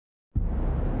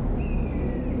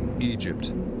Egypt,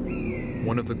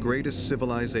 one of the greatest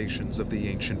civilizations of the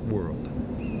ancient world.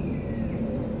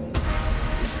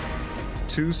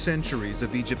 2 centuries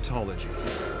of Egyptology,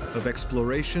 of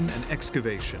exploration and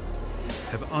excavation,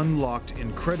 have unlocked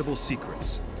incredible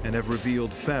secrets and have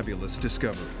revealed fabulous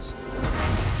discoveries.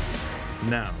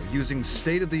 Now, using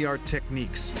state-of-the-art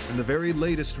techniques and the very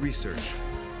latest research,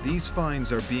 these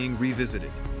finds are being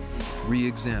revisited,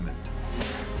 re-examined.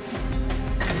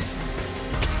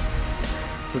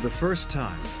 For the first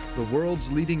time, the world's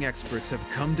leading experts have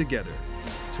come together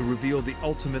to reveal the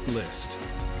ultimate list: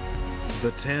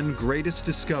 the 10 greatest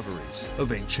discoveries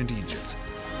of ancient Egypt.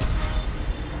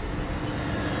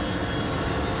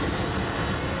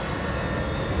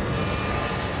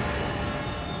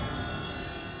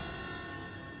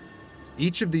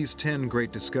 Each of these 10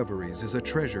 great discoveries is a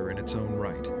treasure in its own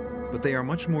right, but they are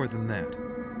much more than that.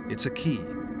 It's a key,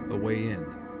 a way in,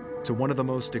 to one of the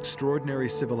most extraordinary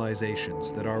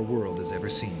civilizations that our world has ever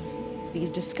seen. These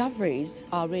discoveries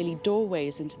are really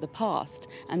doorways into the past,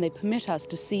 and they permit us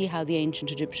to see how the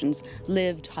ancient Egyptians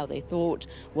lived, how they thought,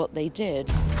 what they did.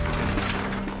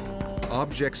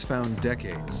 Objects found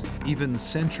decades, even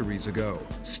centuries ago,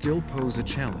 still pose a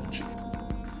challenge.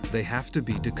 They have to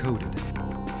be decoded.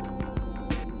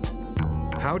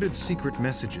 How did secret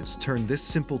messages turn this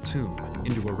simple tomb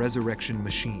into a resurrection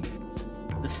machine?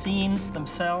 The scenes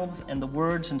themselves and the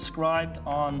words inscribed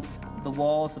on the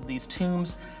walls of these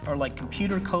tombs are like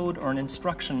computer code or an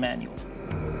instruction manual.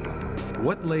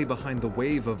 What lay behind the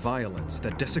wave of violence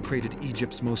that desecrated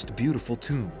Egypt's most beautiful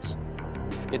tombs?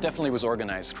 It definitely was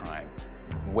organized crime.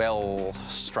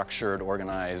 Well-structured,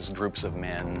 organized groups of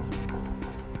men.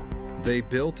 They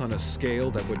built on a scale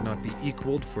that would not be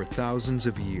equaled for thousands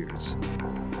of years.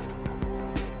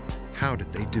 How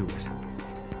did they do it?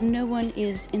 No one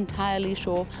is entirely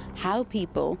sure how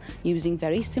people, using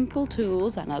very simple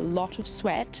tools and a lot of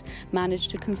sweat,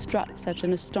 managed to construct such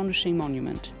an astonishing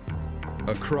monument.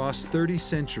 Across 30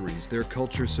 centuries, their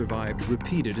culture survived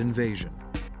repeated invasion,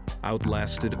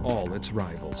 outlasted all its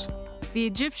rivals. The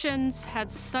Egyptians had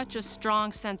such a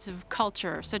strong sense of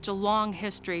culture, such a long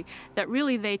history, that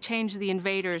really they changed the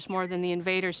invaders more than the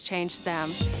invaders changed them.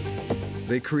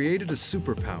 They created a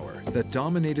superpower that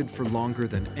dominated for longer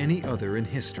than any other in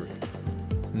history.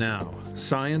 Now,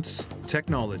 science,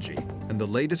 technology, and the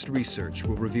latest research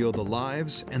will reveal the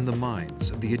lives and the minds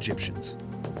of the Egyptians.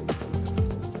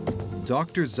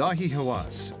 Dr. Zahi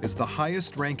Hawass is the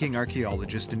highest-ranking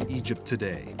archaeologist in Egypt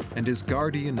today and is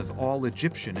guardian of all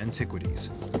Egyptian antiquities.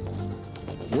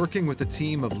 Working with a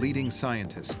team of leading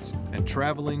scientists and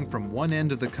traveling from one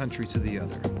end of the country to the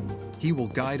other, he will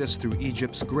guide us through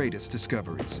Egypt's greatest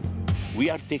discoveries. We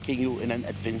are taking you in an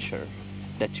adventure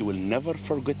that you will never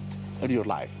forget in your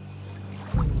life.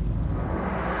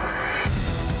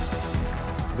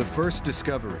 The first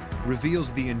discovery reveals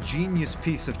the ingenious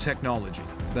piece of technology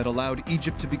that allowed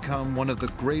Egypt to become one of the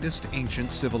greatest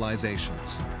ancient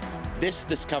civilizations. This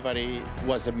discovery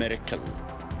was a miracle.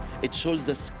 It shows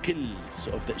the skills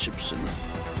of the Egyptians.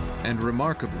 And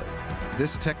remarkably,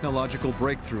 this technological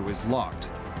breakthrough is locked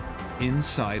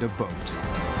inside a boat.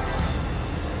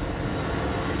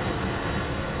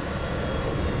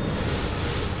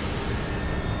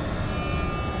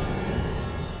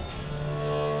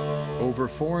 Over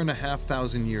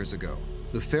 4,500 years ago,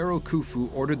 the pharaoh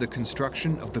Khufu ordered the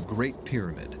construction of the Great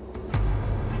Pyramid.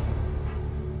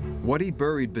 What he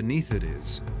buried beneath it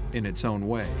is, in its own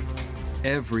way,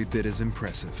 every bit as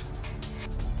impressive.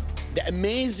 The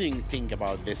amazing thing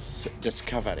about this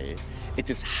discovery, it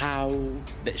is how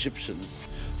the Egyptians,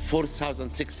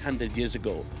 4,600 years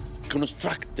ago,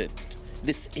 constructed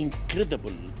this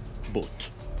incredible boat.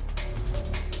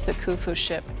 The Khufu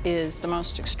ship is the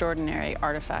most extraordinary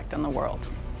artifact in the world.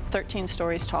 13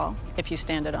 stories tall, if you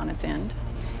stand it on its end,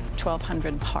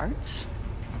 1,200 parts,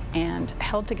 and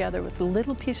held together with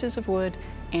little pieces of wood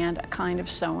and a kind of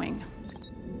sewing.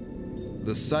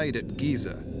 The site at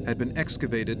Giza had been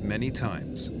excavated many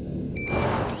times.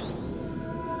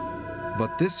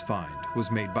 But this find was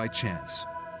made by chance.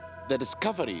 The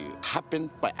discovery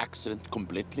happened by accident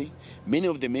completely. Many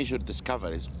of the major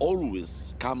discoveries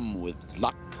always come with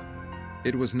luck.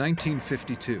 It was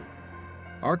 1952.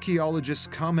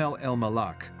 Archaeologist Kamel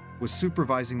El-Malak was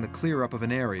supervising the clear-up of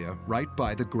an area right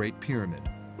by the Great Pyramid.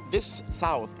 This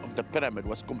south of the pyramid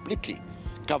was completely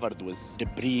covered with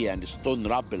debris and stone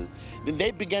rubble. Then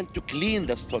they began to clean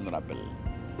the stone rubble.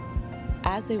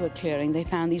 As they were clearing, they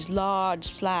found these large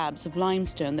slabs of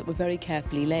limestone that were very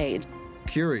carefully laid.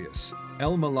 Curious,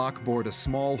 El-Malak bored a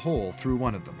small hole through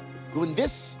one of them. When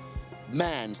this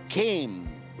man came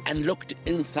and looked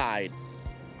inside,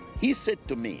 he said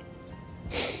to me,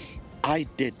 I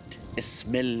did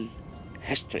smell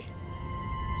history.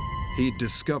 He'd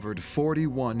discovered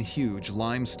 41 huge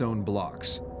limestone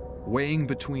blocks, weighing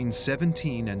between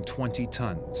 17 and 20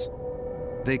 tons.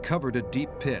 They covered a deep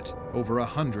pit over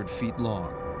 100 feet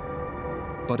long.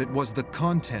 But it was the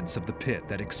contents of the pit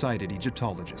that excited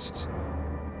Egyptologists.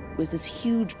 It was this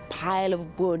huge pile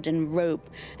of wood and rope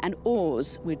and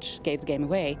oars, which gave the game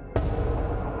away.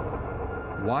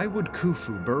 Why would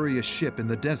Khufu bury a ship in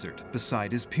the desert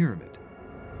beside his pyramid?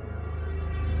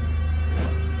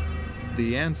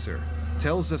 The answer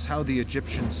tells us how the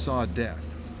Egyptians saw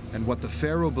death and what the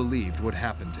pharaoh believed would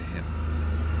happen to him.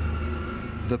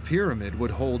 The pyramid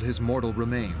would hold his mortal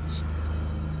remains,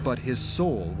 but his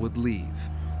soul would leave.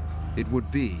 It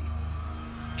would be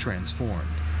transformed.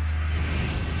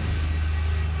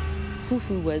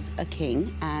 Khufu was a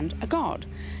king and a god.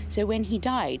 So when he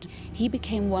died, he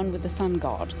became one with the sun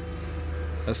god.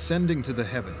 Ascending to the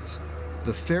heavens,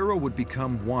 the pharaoh would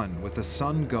become one with the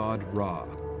sun god Ra.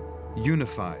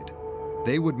 Unified,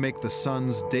 they would make the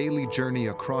sun's daily journey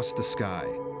across the sky.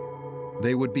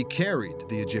 They would be carried,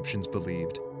 the Egyptians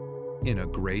believed, in a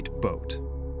great boat.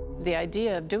 The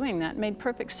idea of doing that made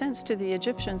perfect sense to the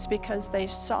Egyptians because they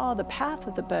saw the path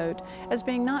of the boat as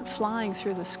being not flying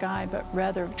through the sky, but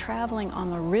rather traveling on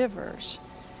the rivers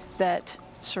that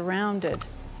surrounded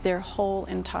their whole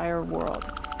entire world.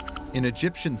 In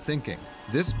Egyptian thinking,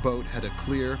 this boat had a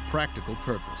clear, practical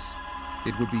purpose.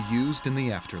 It would be used in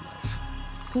the afterlife.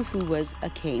 Khufu was a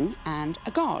king and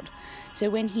a god. So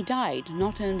when he died,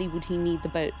 not only would he need the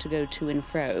boat to go to and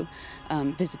fro,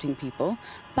 visiting people,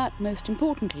 but most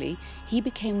importantly, he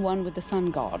became one with the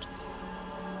sun god.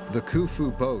 The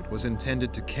Khufu boat was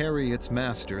intended to carry its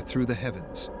master through the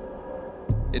heavens.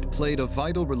 It played a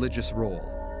vital religious role,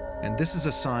 and this is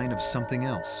a sign of something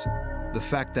else, the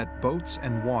fact that boats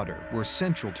and water were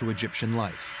central to Egyptian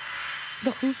life. The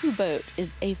Khufu boat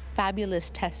is a fabulous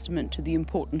testament to the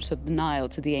importance of the Nile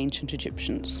to the ancient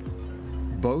Egyptians.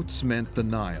 Boats meant the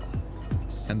Nile,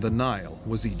 and the Nile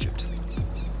was Egypt.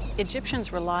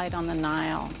 Egyptians relied on the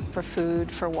Nile for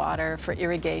food, for water, for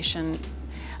irrigation,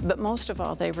 but most of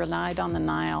all, they relied on the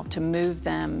Nile to move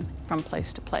them from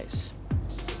place to place.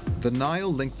 The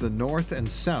Nile linked the north and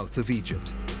south of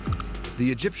Egypt.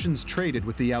 The Egyptians traded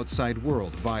with the outside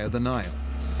world via the Nile.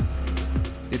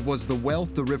 It was the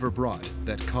wealth the river brought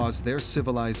that caused their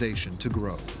civilization to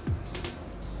grow.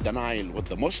 The Nile was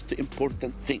the most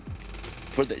important thing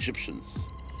for the Egyptians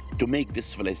to make this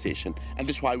civilization. And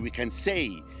that's why we can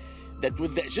say that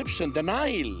with the Egyptian, the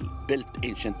Nile built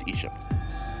ancient Egypt.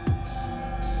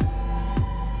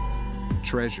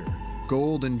 Treasure,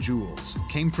 gold and jewels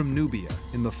came from Nubia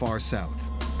in the far south.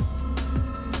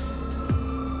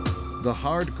 The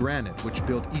hard granite which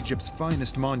built Egypt's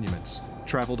finest monuments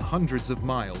traveled hundreds of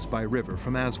miles by river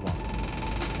from Aswan.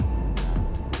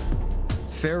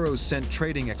 Pharaohs sent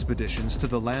trading expeditions to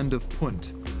the land of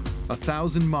Punt,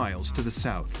 1,000 miles to the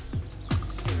south.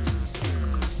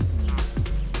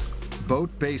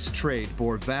 Boat-based trade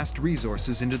bore vast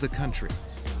resources into the country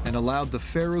and allowed the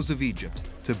pharaohs of Egypt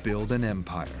to build an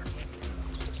empire.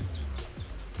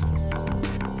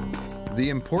 The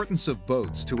importance of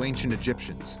boats to ancient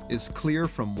Egyptians is clear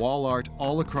from wall art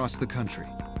all across the country.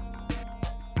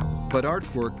 But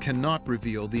artwork cannot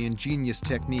reveal the ingenious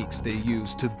techniques they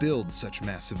used to build such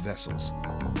massive vessels.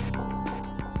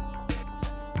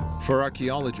 For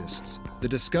archaeologists, the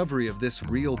discovery of this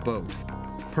real boat,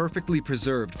 perfectly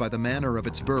preserved by the manner of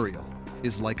its burial,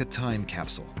 is like a time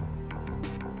capsule.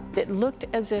 It looked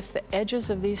as if the edges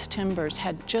of these timbers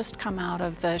had just come out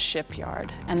of the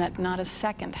shipyard and that not a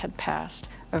second had passed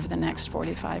over the next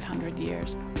 4,500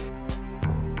 years.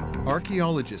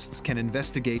 Archaeologists can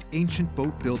investigate ancient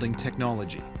boat-building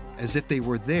technology as if they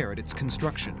were there at its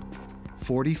construction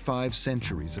 45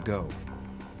 centuries ago.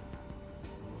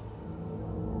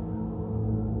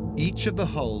 Each of the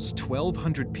hull's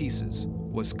 1,200 pieces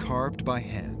was carved by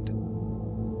hand.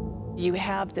 You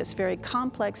have this very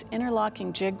complex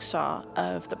interlocking jigsaw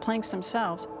of the planks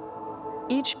themselves.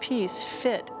 Each piece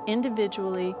fit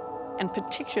individually and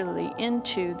particularly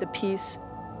into the piece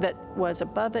that was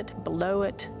above it, below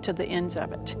it, to the ends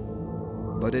of it.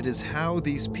 But it is how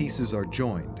these pieces are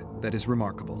joined that is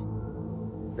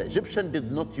remarkable. The Egyptians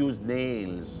did not use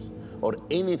nails or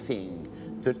anything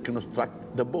to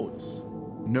construct the boats.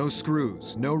 No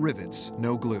screws, no rivets,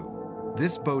 no glue.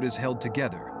 This boat is held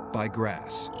together by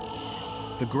grass.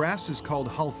 The grass is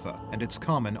called halfa, and it's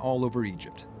common all over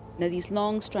Egypt. They're these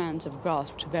long strands of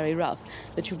grass which are very rough,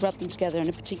 but you rub them together in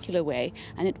a particular way,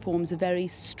 and it forms a very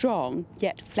strong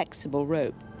yet flexible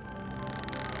rope.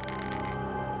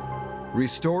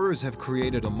 Restorers have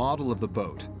created a model of the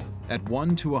boat at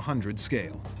 1 to 100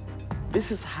 scale.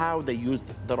 This is how they used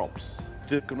the ropes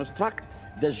to construct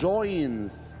the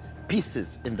joins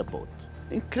pieces in the boat.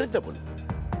 Incredible.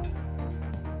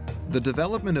 The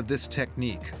development of this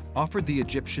technique offered the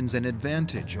Egyptians an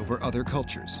advantage over other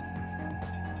cultures.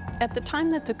 At the time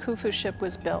that the Khufu ship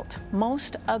was built,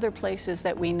 most other places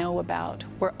that we know about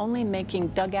were only making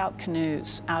dugout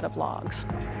canoes out of logs.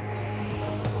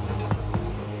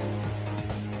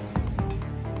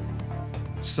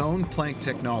 Sewn plank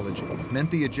technology meant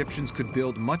the Egyptians could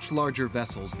build much larger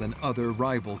vessels than other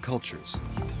rival cultures.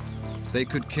 They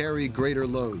could carry greater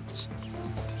loads,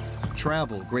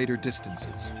 travel greater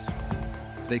distances.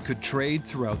 They could trade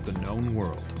throughout the known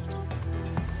world.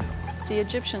 The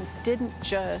Egyptians didn't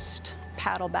just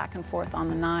paddle back and forth on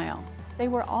the Nile. They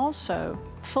were also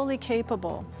fully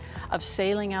capable of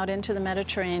sailing out into the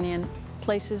Mediterranean,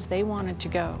 places they wanted to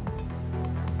go.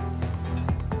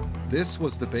 This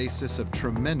was the basis of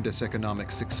tremendous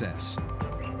economic success.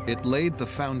 It laid the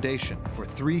foundation for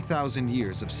 3,000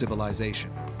 years of civilization.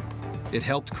 It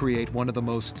helped create one of the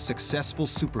most successful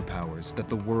superpowers that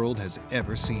the world has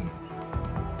ever seen.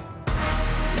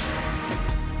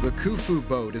 The Khufu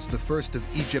boat is the first of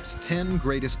Egypt's 10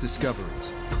 greatest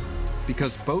discoveries,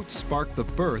 because boats sparked the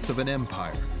birth of an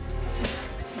empire.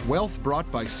 Wealth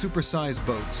brought by supersized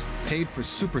boats paid for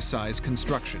supersized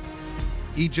construction.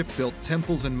 Egypt built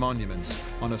temples and monuments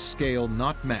on a scale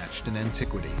not matched in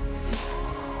antiquity.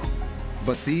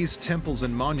 But these temples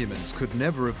and monuments could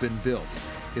never have been built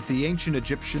if the ancient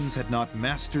Egyptians had not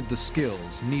mastered the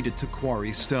skills needed to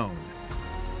quarry stone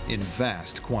in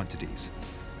vast quantities.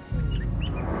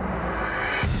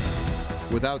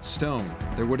 Without stone,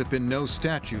 there would have been no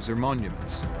statues or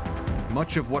monuments.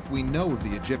 Much of what we know of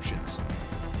the Egyptians,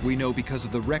 we know because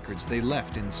of the records they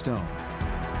left in stone.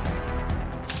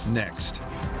 Next,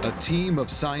 a team of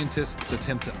scientists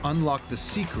attempt to unlock the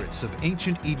secrets of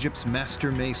ancient Egypt's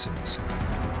master masons.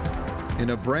 In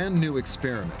a brand new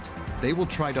experiment, they will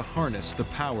try to harness the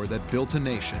power that built a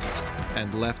nation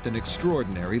and left an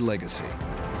extraordinary legacy.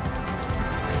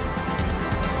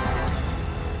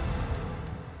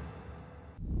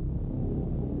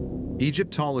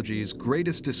 Egyptology's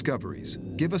greatest discoveries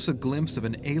give us a glimpse of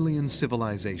an alien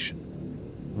civilization,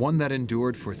 one that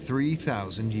endured for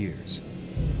 3,000 years.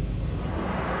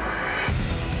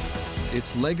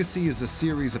 Its legacy is a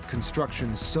series of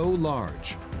constructions so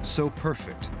large, so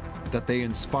perfect, that they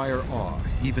inspire awe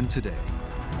even today.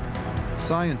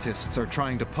 Scientists are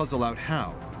trying to puzzle out how,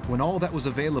 when all that was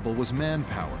available was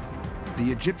manpower,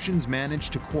 the Egyptians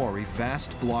managed to quarry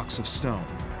vast blocks of stone.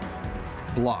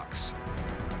 Blocks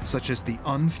such as the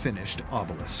unfinished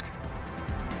obelisk.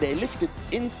 They left it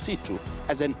in situ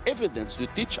as an evidence to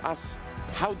teach us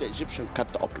how the Egyptians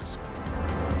cut the obelisk.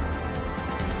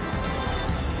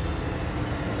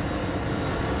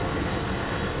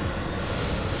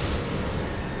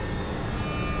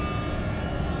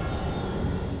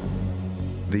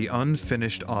 The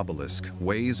unfinished obelisk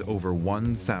weighs over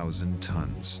 1,000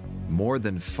 tons, more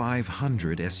than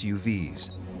 500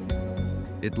 SUVs.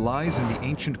 It lies in the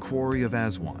ancient quarry of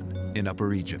Aswan in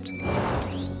Upper Egypt.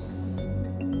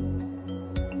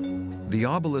 The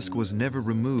obelisk was never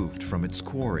removed from its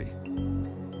quarry.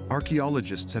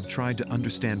 Archaeologists have tried to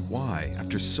understand why,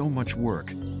 after so much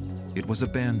work, it was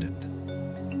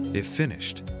abandoned. If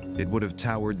finished, it would have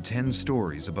towered 10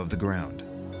 stories above the ground.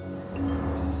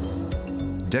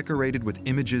 Decorated with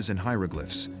images and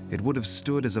hieroglyphs, it would have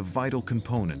stood as a vital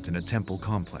component in a temple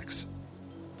complex.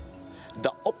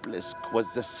 The obelisk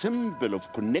was the symbol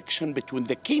of connection between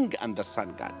the king and the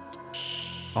sun god.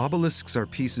 Obelisks are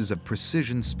pieces of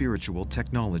precision spiritual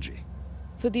technology.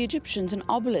 For the Egyptians, an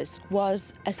obelisk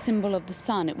was a symbol of the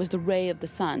sun. It was the ray of the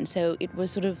sun, so it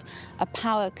was sort of a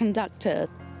power conductor.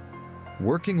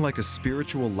 Working like a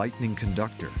spiritual lightning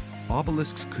conductor,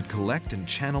 obelisks could collect and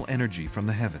channel energy from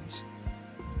the heavens.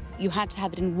 You had to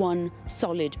have it in one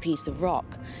solid piece of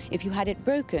rock. If you had it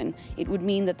broken, it would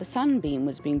mean that the sunbeam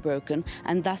was being broken,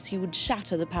 and thus you would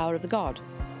shatter the power of the god.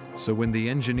 So when the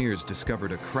engineers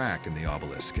discovered a crack in the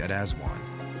obelisk at Aswan,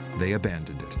 they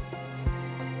abandoned it.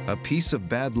 A piece of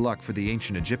bad luck for the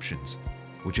ancient Egyptians,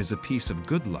 which is a piece of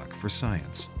good luck for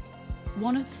science.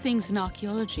 One of the things in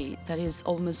archaeology that is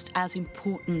almost as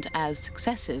important as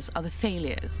successes are the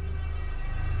failures.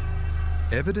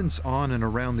 Evidence on and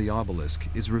around the obelisk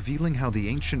is revealing how the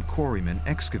ancient quarrymen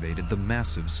excavated the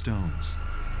massive stones.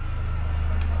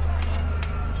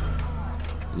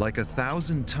 Like a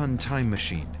 1,000-ton time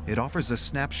machine, it offers a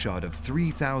snapshot of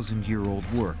 3,000-year-old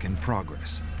work in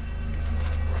progress.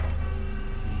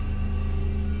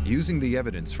 Using the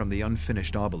evidence from the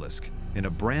unfinished obelisk in a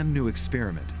brand new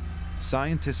experiment,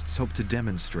 scientists hope to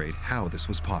demonstrate how this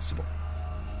was possible.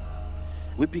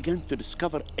 we began to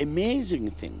discover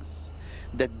amazing things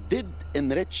that did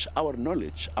enrich our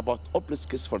knowledge about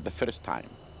obelisks for the first time.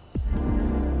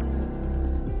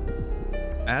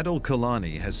 Adil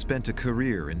Kalani has spent a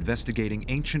career investigating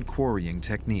ancient quarrying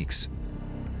techniques.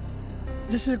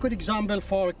 This is a good example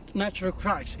for natural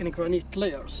cracks in granite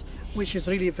layers, which is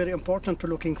really very important to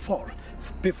looking for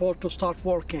before to start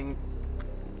working.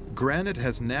 Granite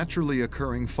has naturally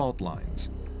occurring fault lines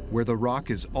where the rock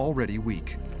is already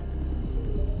weak.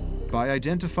 By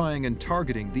identifying and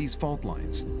targeting these fault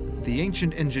lines, the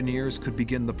ancient engineers could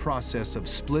begin the process of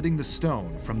splitting the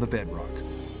stone from the bedrock.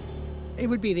 It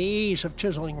would be the ease of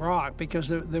chiseling rock, because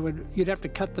you'd have to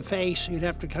cut the face, you'd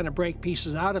have to kind of break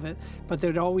pieces out of it, but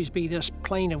there'd always be this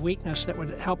plane of weakness that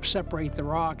would help separate the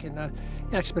rock in an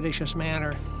expeditious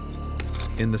manner.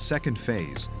 In the second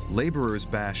phase, laborers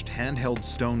bashed handheld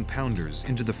stone pounders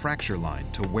into the fracture line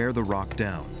to wear the rock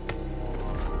down.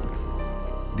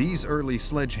 These early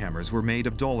sledgehammers were made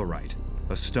of dolerite,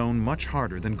 a stone much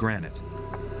harder than granite.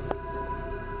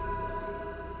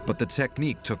 But the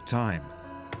technique took time,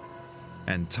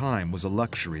 and time was a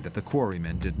luxury that the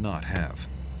quarrymen did not have.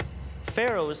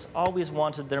 Pharaohs always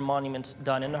wanted their monuments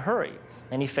done in a hurry.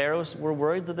 Many pharaohs were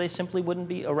worried that they simply wouldn't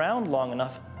be around long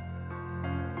enough.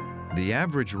 The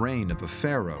average reign of a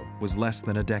pharaoh was less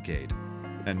than a decade,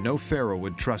 and no pharaoh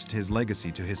would trust his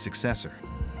legacy to his successor.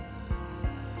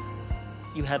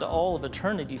 You had all of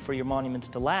eternity for your monuments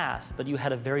to last, but you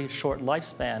had a very short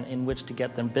lifespan in which to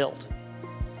get them built.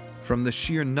 From the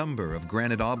sheer number of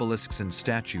granite obelisks and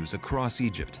statues across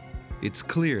Egypt, it's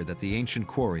clear that the ancient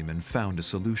quarrymen found a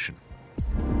solution.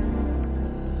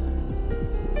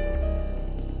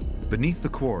 Beneath the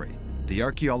quarry, the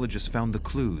archaeologists found the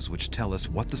clues which tell us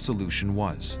what the solution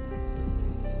was.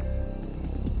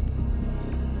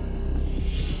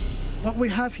 What we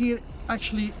have here,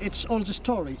 actually, it's all the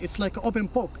story. It's like an open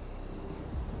book.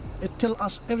 It tells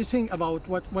us everything about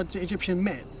what the Egyptian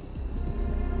made.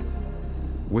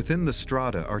 Within the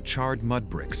strata are charred mud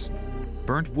bricks,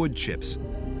 burnt wood chips,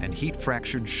 and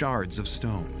heat-fractured shards of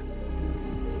stone.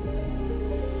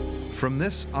 From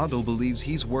this, Adil believes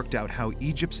he's worked out how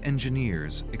Egypt's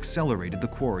engineers accelerated the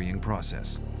quarrying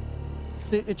process.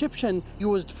 The Egyptian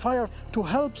used fire to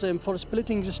help them for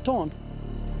splitting the stone.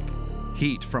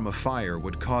 Heat from a fire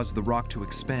would cause the rock to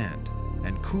expand,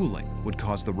 and cooling would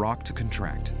cause the rock to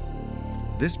contract.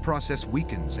 This process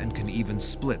weakens and can even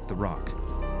split the rock.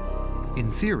 In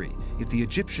theory, if the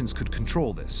Egyptians could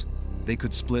control this, they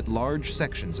could split large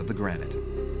sections of the granite.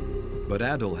 But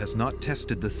Adil has not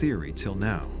tested the theory till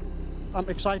now. I'm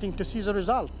excited to see the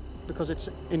result, because it's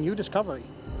a new discovery.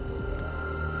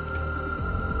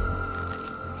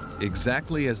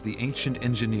 Exactly as the ancient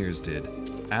engineers did,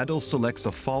 Adil selects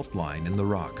a fault line in the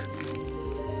rock.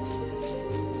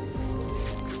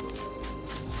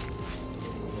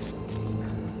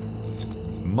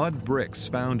 Mud bricks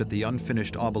found at the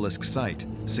unfinished obelisk site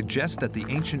suggest that the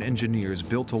ancient engineers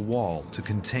built a wall to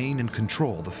contain and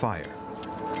control the fire.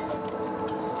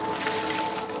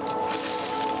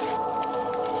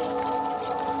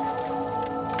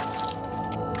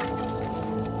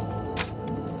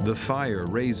 The fire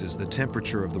raises the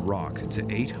temperature of the rock to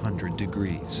 800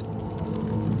 degrees.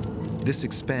 This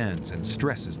expands and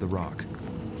stresses the rock.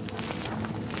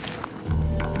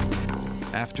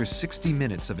 After 60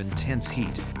 minutes of intense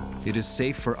heat, it is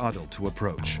safe for Adil to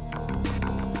approach.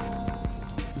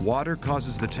 Water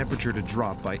causes the temperature to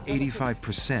drop by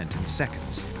 85% in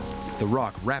seconds. The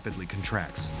rock rapidly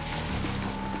contracts.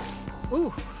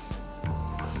 Ooh.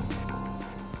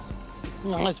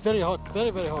 No, it's very hot,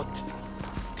 very, very hot.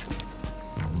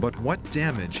 But what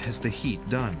damage has the heat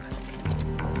done?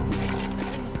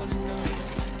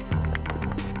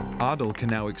 Adil can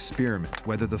now experiment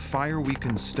whether the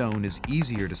fire-weakened stone is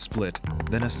easier to split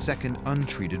than a second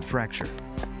untreated fracture.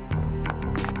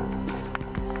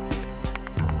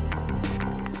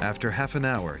 After half an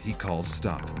hour, he calls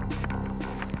stop.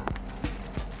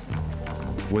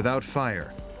 Without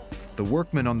fire, the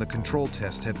workmen on the control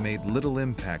test have made little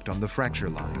impact on the fracture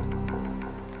line.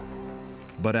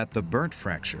 But at the burnt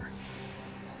fracture,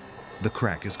 the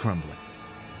crack is crumbling.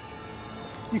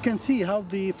 You can see how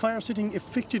the fire setting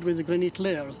affected with the granite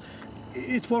layers.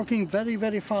 It's working very,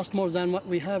 very fast, more than what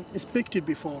we have expected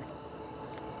before.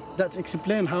 That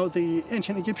explains how the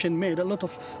ancient Egyptian made a lot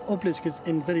of obelisks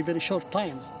in very, very short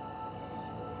times.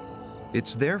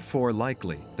 It's therefore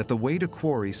likely that the way to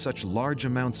quarry such large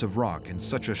amounts of rock in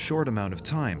such a short amount of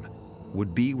time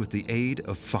would be with the aid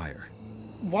of fire.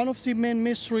 One of the main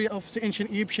mysteries of the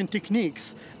ancient Egyptian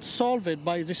techniques solved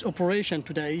by this operation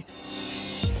today.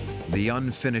 The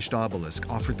unfinished obelisk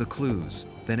offered the clues.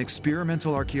 Then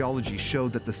experimental archaeology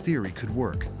showed that the theory could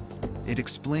work. it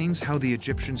explains how the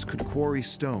Egyptians could quarry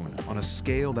stone on a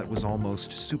scale that was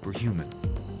almost superhuman.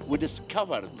 We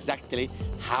discover exactly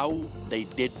how they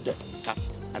did cut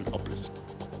an obelisk.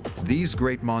 These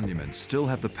great monuments still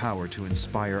have the power to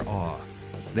inspire awe.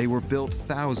 They were built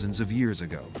thousands of years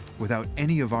ago without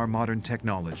any of our modern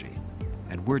technology,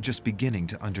 and we're just beginning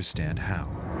to understand how.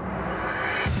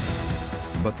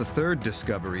 But the third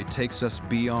discovery takes us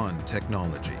beyond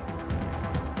technology,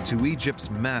 to Egypt's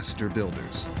master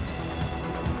builders,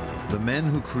 the men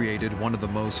who created one of the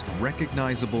most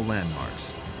recognizable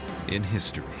landmarks in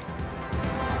history.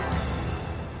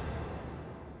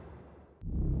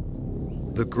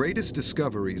 The greatest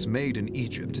discoveries made in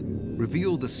Egypt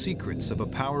reveal the secrets of a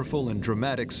powerful and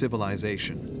dramatic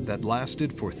civilization that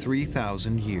lasted for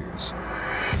 3,000 years.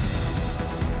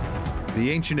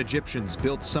 The ancient Egyptians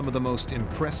built some of the most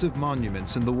impressive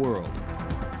monuments in the world,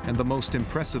 and the most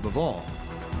impressive of all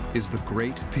is the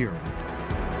Great Pyramid.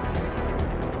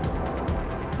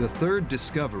 The third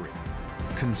discovery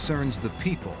concerns the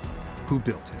people who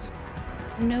built it.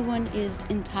 No one is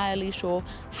entirely sure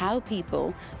how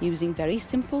people, using very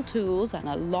simple tools and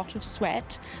a lot of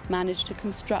sweat, managed to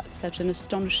construct such an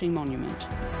astonishing monument.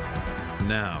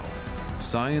 Now,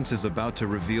 science is about to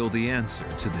reveal the answer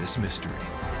to this mystery.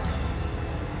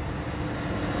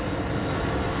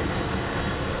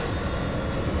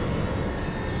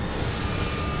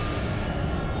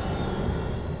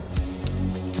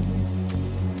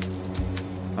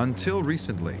 Until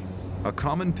recently, a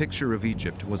common picture of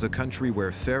Egypt was a country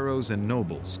where pharaohs and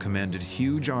nobles commanded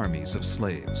huge armies of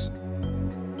slaves.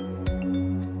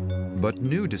 But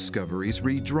new discoveries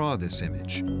redraw this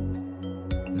image.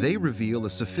 They reveal a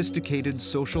sophisticated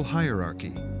social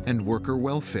hierarchy and worker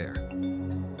welfare.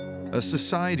 A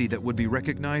society that would be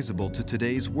recognizable to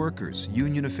today's workers,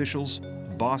 union officials,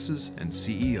 bosses, and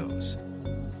CEOs.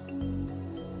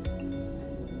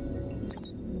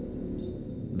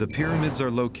 The pyramids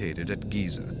are located at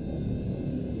Giza.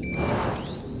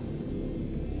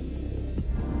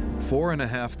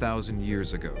 4,500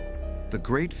 years ago, the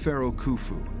great pharaoh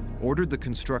Khufu ordered the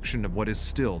construction of what is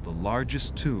still the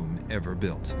largest tomb ever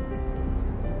built.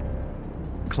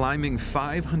 Climbing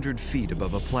 500 feet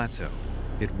above a plateau,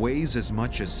 it weighs as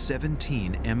much as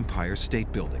 17 Empire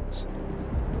State Buildings.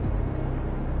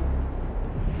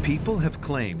 People have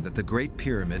claimed that the Great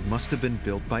Pyramid must have been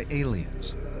built by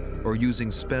aliens, or using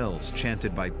spells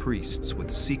chanted by priests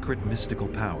with secret mystical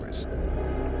powers.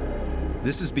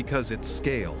 This is because its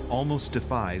scale almost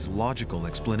defies logical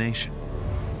explanation.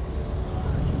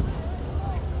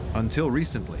 Until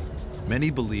recently,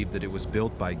 many believed that it was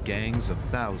built by gangs of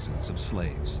thousands of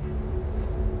slaves.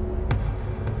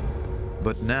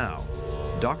 But now,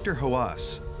 Dr.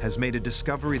 Hawass has made a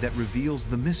discovery that reveals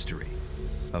the mystery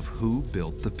of who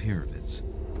built the pyramids.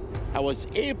 I was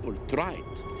able to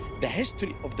write the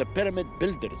history of the pyramid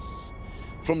builders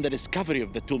from the discovery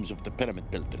of the tombs of the pyramid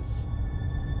builders.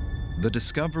 The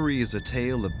discovery is a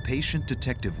tale of patient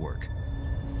detective work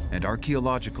and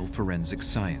archaeological forensic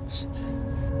science.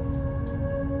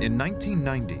 In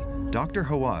 1990, Dr.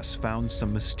 Hawass found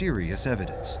some mysterious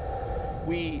evidence.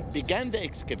 We began the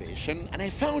excavation and I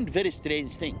found very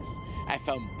strange things. I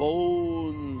found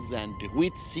bones and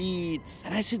wheat seeds,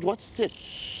 and I said, what's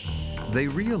this? They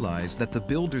realized that the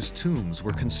builders' tombs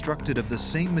were constructed of the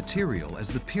same material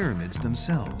as the pyramids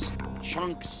themselves.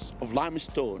 Chunks of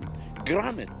limestone,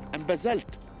 granite, and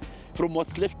basalt from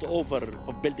what's left over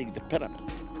of building the pyramid.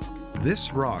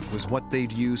 This rock was what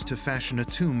they'd used to fashion a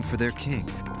tomb for their king.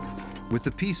 With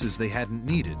the pieces they hadn't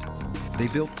needed, they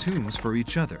built tombs for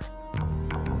each other.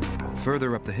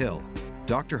 Further up the hill,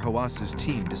 Dr. Hawass's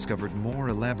team discovered more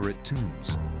elaborate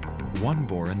tombs. One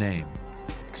bore a name.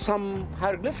 Some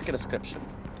hieroglyphic inscription.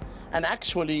 And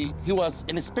actually, he was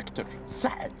an inspector,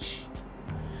 Saj,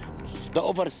 the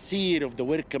overseer of the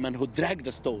workmen who dragged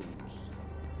the stones.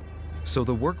 So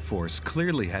the workforce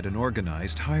clearly had an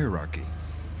organized hierarchy.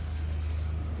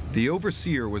 The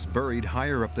overseer was buried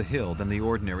higher up the hill than the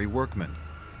ordinary workman,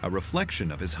 a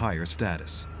reflection of his higher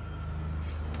status.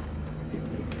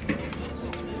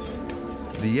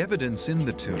 The evidence in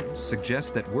the tombs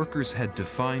suggests that workers had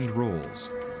defined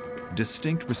roles,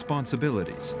 distinct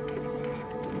responsibilities.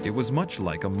 It was much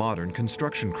like a modern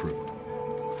construction crew.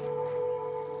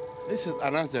 This is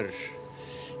another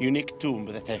unique tomb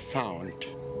that I found.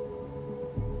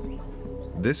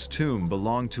 This tomb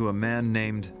belonged to a man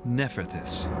named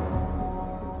Neferthis.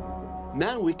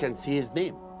 Now we can see his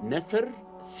name,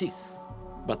 Neferthis.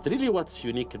 But really what's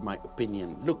unique in my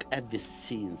opinion, look at the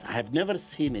scenes. I have never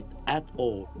seen it at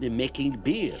all in making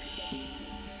beer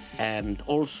and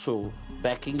also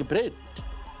baking bread.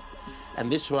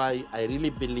 And this is why I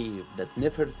really believe that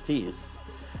Neferthis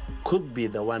could be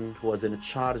the one who was in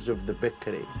charge of the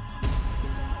bakery.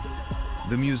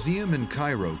 The museum in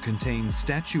Cairo contains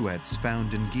statuettes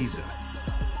found in Giza.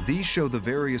 These show the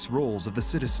various roles of the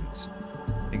citizens,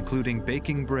 including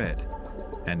baking bread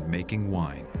and making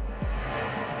wine.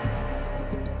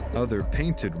 Other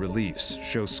painted reliefs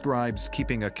show scribes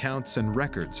keeping accounts and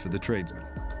records for the tradesmen.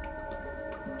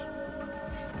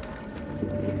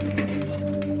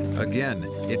 Again,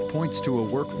 it points to a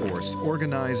workforce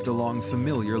organized along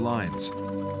familiar lines,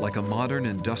 like a modern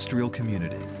industrial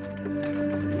community.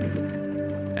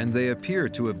 And they appear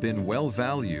to have been well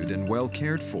valued and well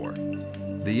cared for.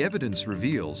 The evidence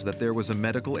reveals that there was a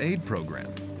medical aid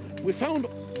program. We found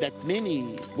that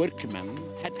many workmen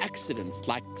had accidents,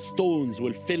 like stones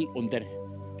will fall on their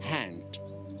hand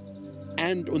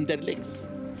and on their legs.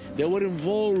 They were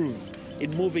involved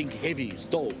in moving heavy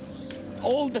stones.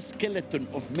 All the skeleton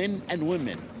of men and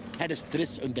women had a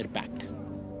stress on their back.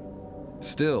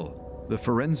 Still, the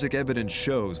forensic evidence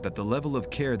shows that the level of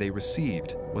care they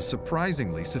received was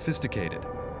surprisingly sophisticated.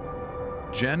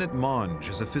 Janet Monge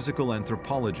is a physical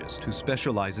anthropologist who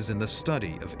specializes in the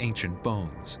study of ancient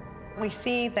bones. We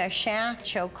see the shafts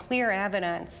show clear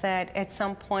evidence that at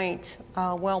some point,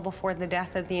 well before the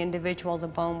death of the individual, the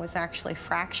bone was actually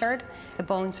fractured. The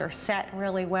bones are set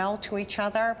really well to each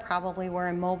other, probably were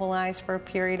immobilized for a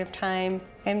period of time.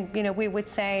 And, we would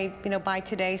say, by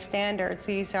today's standards,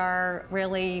 these are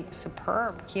really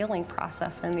superb healing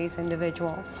process in these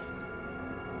individuals.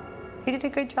 He did a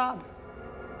good job.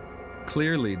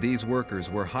 Clearly, these workers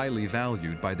were highly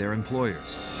valued by their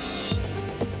employers.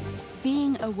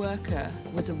 Being a worker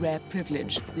was a rare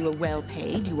privilege. You were well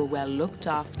paid, you were well looked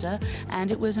after, and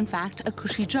it was in fact a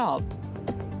cushy job.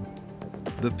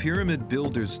 The pyramid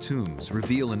builders' tombs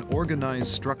reveal an organized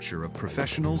structure of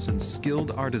professionals and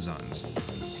skilled artisans,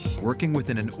 working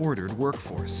within an ordered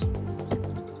workforce.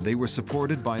 They were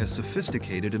supported by a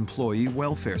sophisticated employee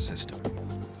welfare system.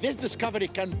 This discovery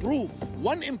can prove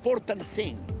one important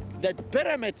thing, that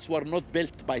pyramids were not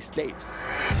built by slaves.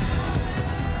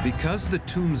 Because the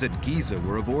tombs at Giza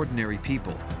were of ordinary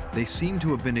people, they seem to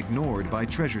have been ignored by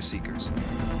treasure seekers.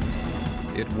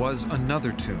 It was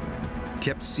another tomb,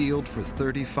 kept sealed for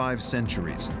 35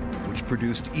 centuries, which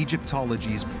produced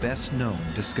Egyptology's best-known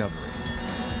discovery.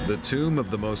 The tomb of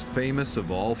the most famous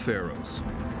of all pharaohs,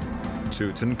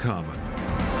 Tutankhamun.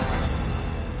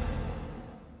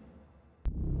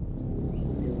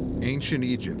 Ancient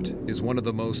Egypt is one of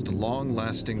the most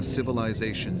long-lasting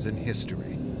civilizations in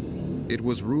history. It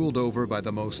was ruled over by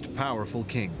the most powerful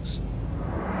kings.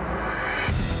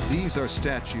 These are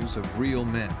statues of real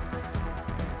men.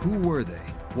 Who were they?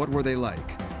 What were they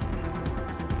like?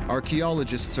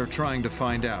 Archaeologists are trying to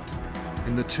find out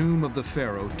in the tomb of the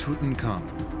pharaoh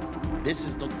Tutankhamun. This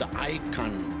is not the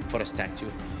icon for a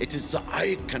statue. It is the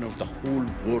icon of the whole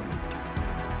world.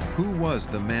 Who was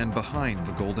the man behind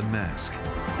the golden mask?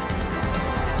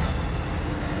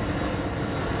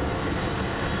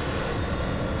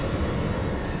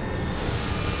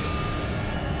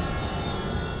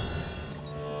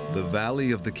 The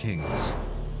Valley of the Kings,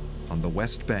 on the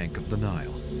west bank of the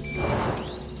Nile.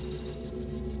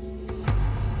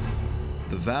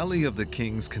 The Valley of the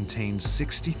Kings contains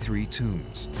 63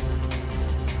 tombs.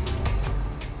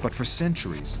 But for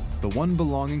centuries, the one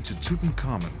belonging to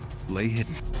Tutankhamun lay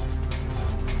hidden.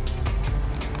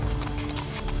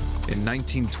 In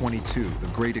 1922, the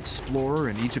great explorer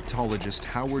and Egyptologist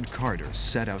Howard Carter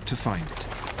set out to find it.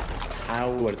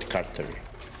 Howard Carter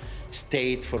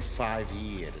stayed for 5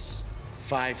 years,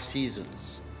 5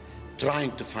 seasons,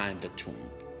 trying to find the tomb.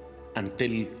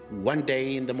 Until one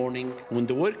day in the morning, when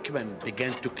the workmen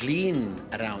began to clean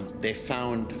around, they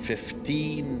found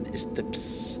 15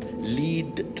 steps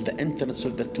lead to the entrance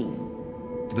of the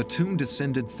tomb. The tomb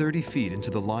descended 30 feet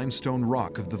into the limestone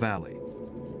rock of the valley.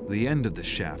 The end of the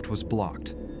shaft was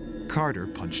blocked. Carter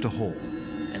punched a hole.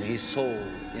 And he saw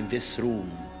in this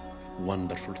room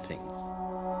wonderful things.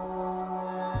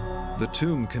 The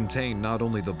tomb contained not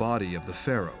only the body of the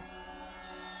pharaoh,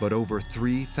 but over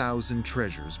 3,000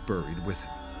 treasures buried with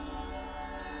him.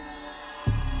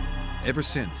 Ever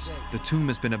since, the tomb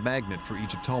has been a magnet for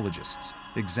Egyptologists,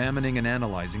 examining and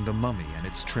analyzing the mummy and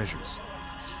its treasures.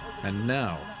 And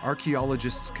now,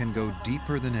 archaeologists can go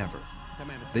deeper than ever.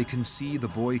 They can see the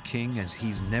boy king as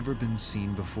he's never been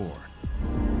seen before.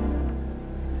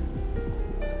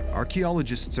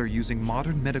 Archaeologists are using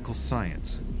modern medical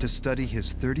science to study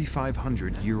his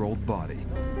 3,500-year-old body.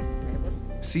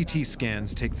 CT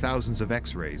scans take thousands of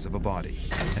X-rays of a body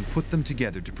and put them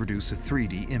together to produce a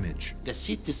 3D image. The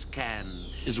CT scan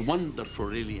is wonderful,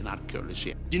 really, in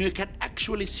archaeology. You can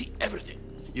actually see everything.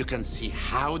 You can see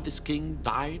how this king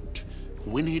died,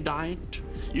 when he died.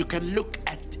 You can look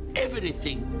at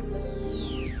everything.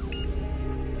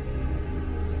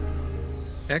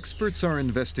 Experts are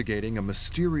investigating a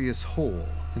mysterious hole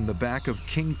in the back of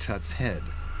King Tut's head.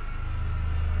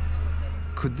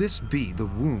 Could this be the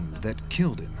wound that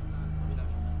killed him?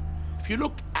 If you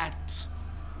look at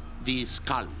the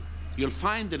skull, you'll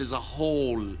find there is a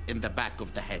hole in the back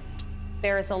of the head.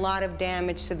 There is a lot of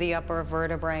damage to the upper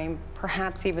vertebrae,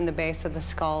 perhaps even the base of the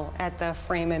skull, at the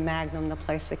foramen magnum, the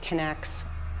place that connects.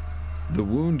 The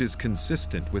wound is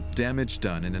consistent with damage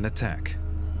done in an attack.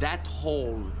 That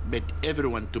hole made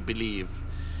everyone to believe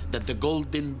that the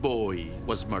golden boy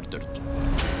was murdered.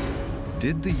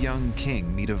 Did the young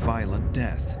king meet a violent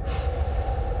death?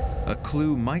 A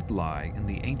clue might lie in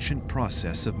the ancient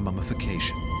process of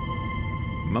mummification.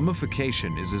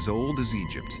 Mummification is as old as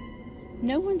Egypt.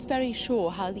 No one's very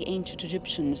sure how the ancient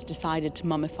Egyptians decided to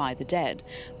mummify the dead,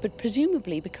 but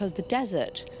presumably because the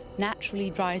desert naturally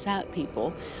dries out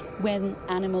people. When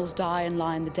animals die and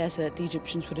lie in the desert, the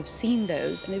Egyptians would have seen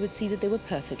those and they would see that they were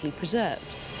perfectly preserved.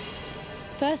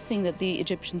 First thing that the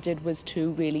Egyptians did was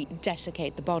to really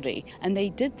desiccate the body, and they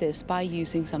did this by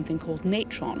using something called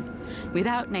natron.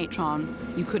 Without natron,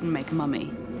 you couldn't make a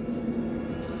mummy.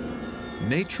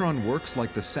 Natron works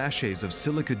like the sachets of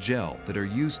silica gel that are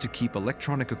used to keep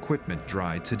electronic equipment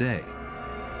dry today.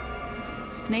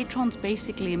 Natron's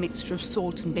basically a mixture of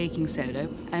salt and baking soda,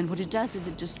 and what it does is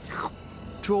it just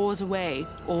draws away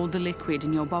all the liquid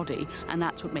in your body, and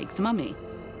that's what makes a mummy.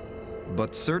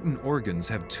 But certain organs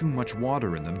have too much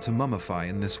water in them to mummify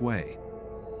in this way.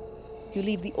 You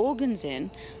leave the organs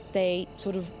in, they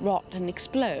sort of rot and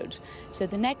explode. So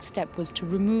the next step was to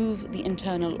remove the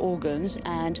internal organs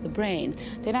and the brain.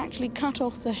 They'd actually cut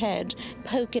off the head,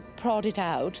 poke it, prod it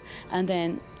out, and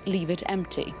then leave it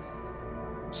empty.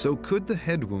 So could the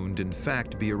head wound in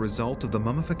fact be a result of the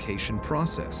mummification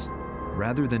process,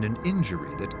 rather than an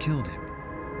injury that killed him?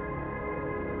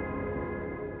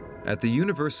 At the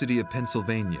University of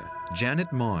Pennsylvania,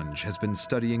 Janet Monge has been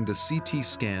studying the CT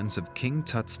scans of King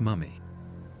Tut's mummy.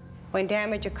 When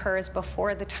damage occurs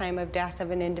before the time of death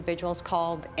of an individual, it's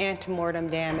called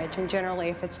antemortem damage, and generally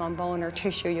if it's on bone or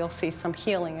tissue, you'll see some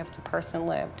healing if the person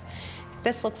lived.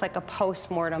 This looks like a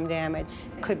post-mortem damage.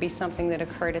 It could be something that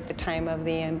occurred at the time of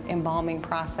the embalming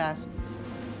process.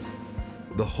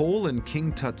 The hole in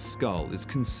King Tut's skull is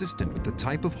consistent with the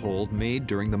type of hole made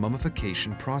during the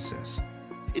mummification process.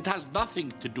 It has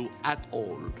nothing to do at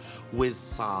all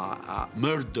with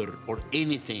murder or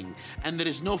anything, and there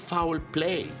is no foul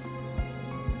play.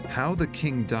 How the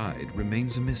king died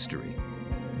remains a mystery,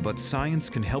 but science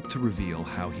can help to reveal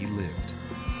how he lived.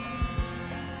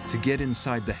 To get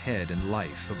inside the head and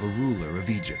life of a ruler of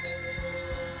Egypt.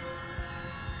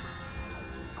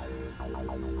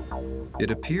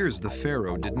 It appears the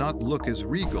pharaoh did not look as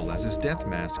regal as his death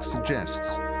mask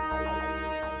suggests.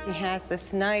 He has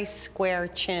this nice square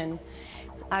chin.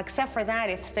 Except for that,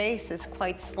 his face is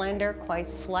quite slender, quite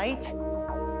slight.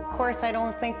 Of course, I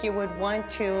don't think you would want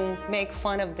to make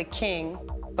fun of the king,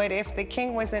 but if the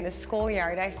king was in a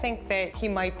schoolyard, I think that he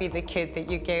might be the kid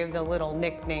that you gave the little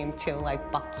nickname to,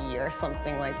 like Bucky or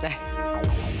something like that.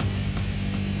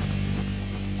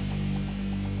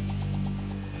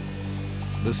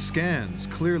 The scans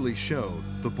clearly show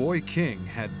the boy king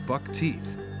had buck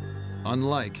teeth,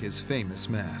 unlike his famous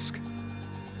mask.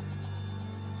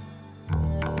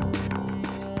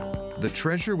 The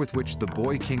treasure with which the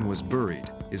boy king was buried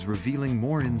is revealing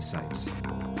more insights.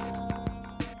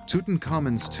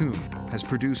 Tutankhamun's tomb has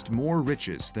produced more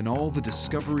riches than all the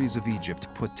discoveries of Egypt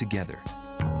put together.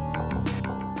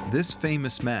 This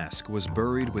famous mask was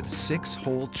buried with 6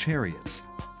 whole chariots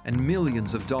and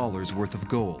millions of dollars worth of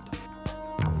gold.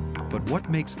 But what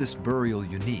makes this burial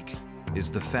unique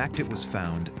is the fact it was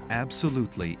found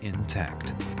absolutely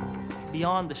intact.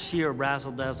 Beyond the sheer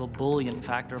razzle-dazzle bullion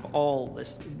factor of all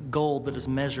this gold that is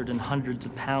measured in hundreds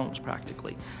of pounds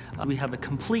practically, we have a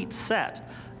complete set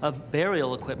of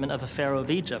burial equipment of a pharaoh of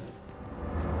Egypt.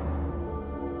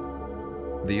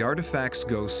 The artifacts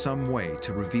go some way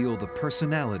to reveal the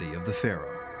personality of the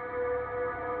pharaoh.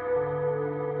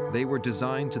 They were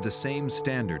designed to the same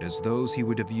standard as those he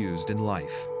would have used in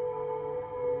life.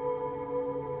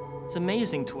 It's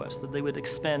amazing to us that they would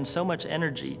expend so much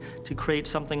energy to create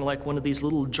something like one of these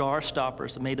little jar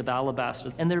stoppers made of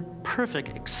alabaster. And they're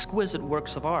perfect, exquisite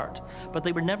works of art. But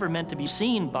they were never meant to be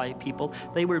seen by people.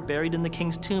 They were buried in the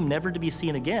king's tomb, never to be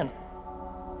seen again.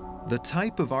 The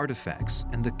type of artifacts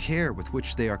and the care with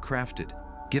which they are crafted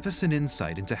give us an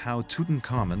insight into how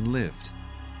Tutankhamun lived.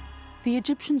 The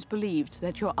Egyptians believed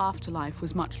that your afterlife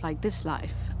was much like this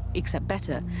life, except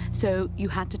better. So you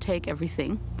had to take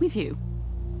everything with you.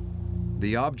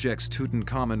 The objects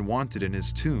Tutankhamun wanted in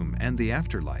his tomb and the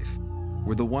afterlife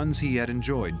were the ones he had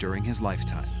enjoyed during his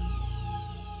lifetime.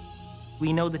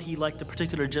 We know that he liked a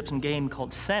particular Egyptian game called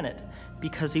Senet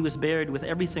because he was buried with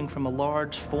everything from a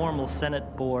large formal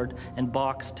Senet board and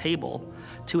box table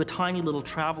to a tiny little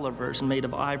traveler version made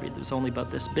of ivory that was only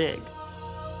about this big.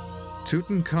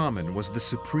 Tutankhamun was the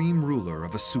supreme ruler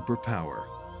of a superpower.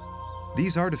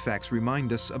 These artifacts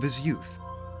remind us of his youth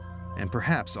and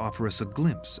perhaps offer us a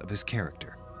glimpse of his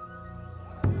character.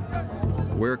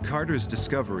 Where Carter's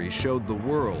discovery showed the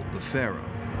world the pharaoh,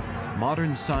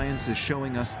 modern science is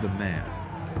showing us the man.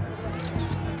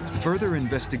 Further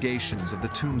investigations of the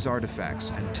tomb's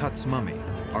artifacts and Tut's mummy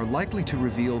are likely to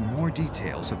reveal more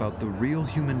details about the real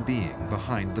human being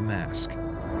behind the mask.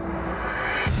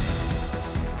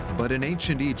 But in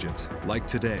ancient Egypt, like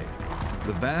today,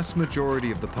 the vast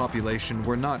majority of the population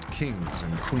were not kings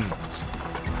and queens.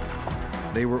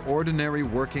 They were ordinary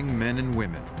working men and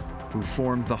women who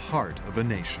formed the heart of a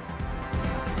nation.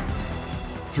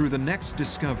 Through the next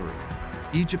discovery,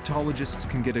 Egyptologists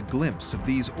can get a glimpse of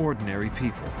these ordinary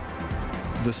people,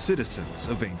 the citizens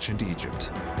of ancient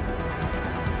Egypt.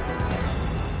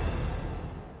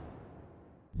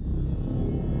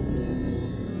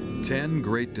 Ten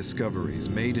great discoveries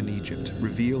made in Egypt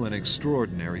reveal an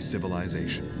extraordinary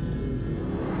civilization.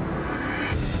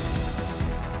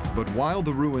 But while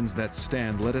the ruins that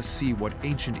stand let us see what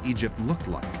ancient Egypt looked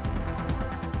like,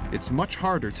 it's much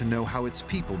harder to know how its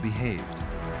people behaved.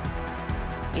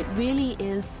 It really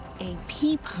is a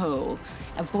peephole,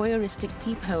 a voyeuristic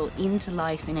peephole into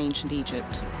life in ancient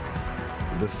Egypt.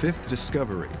 The fifth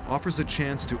discovery offers a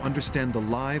chance to understand the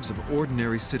lives of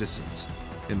ordinary citizens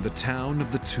in the town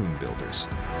of the tomb builders.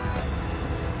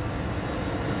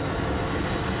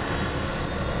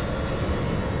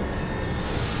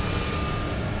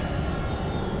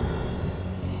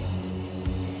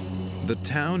 The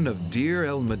town of Deir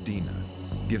el-Medina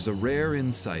gives a rare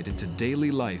insight into daily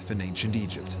life in ancient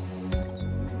Egypt.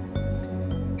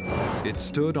 It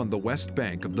stood on the west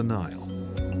bank of the Nile.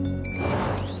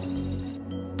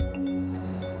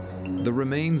 The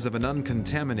remains of an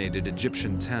uncontaminated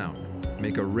Egyptian town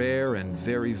make a rare and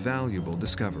very valuable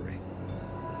discovery.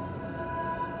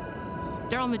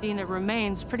 Deir el-Medina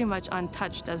remains pretty much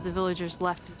untouched as the villagers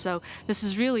left it. So this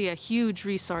is really a huge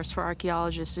resource for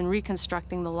archaeologists in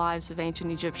reconstructing the lives of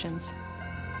ancient Egyptians.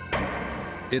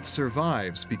 It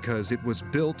survives because it was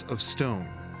built of stone.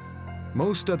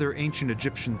 Most other ancient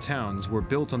Egyptian towns were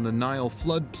built on the Nile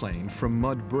floodplain from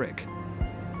mud brick,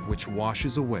 which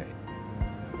washes away.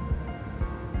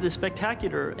 The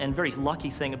spectacular and very lucky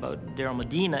thing about Deir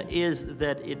el-Medina is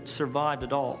that it survived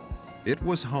at all. It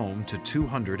was home to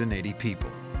 280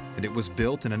 people, and it was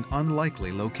built in an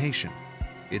unlikely location.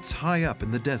 It's high up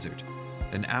in the desert,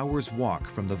 an hour's walk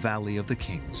from the Valley of the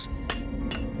Kings.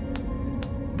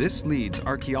 This leads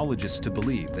archaeologists to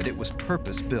believe that it was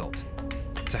purpose-built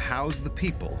to house the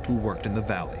people who worked in the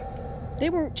valley.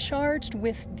 They were charged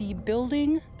with the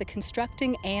building, the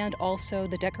constructing, and also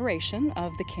the decoration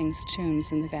of the king's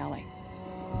tombs in the valley.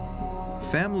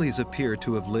 Families appear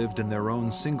to have lived in their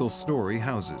own single-story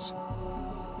houses.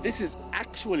 This is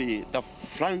actually the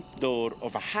front door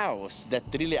of a house that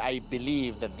really I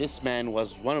believe that this man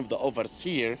was one of the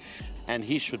overseers and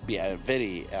he should be a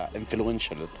very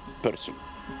influential person.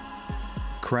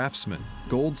 Craftsmen,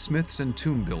 goldsmiths, and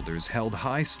tomb builders held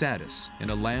high status in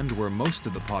a land where most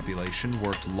of the population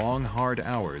worked long, hard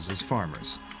hours as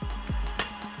farmers.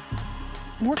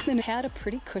 Workmen had a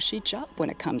pretty cushy job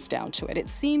when it comes down to it. It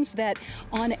seems that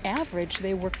on average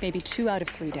they worked maybe 2 out of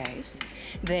 3 days.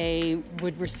 They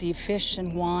would receive fish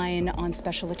and wine on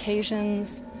special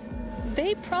occasions.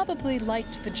 They probably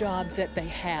liked the job that they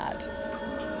had.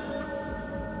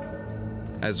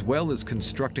 As well as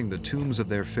constructing the tombs of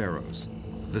their pharaohs,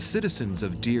 the citizens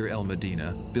of Deir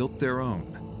el-Medina built their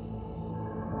own.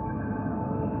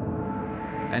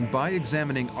 And by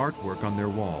examining artwork on their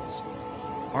walls,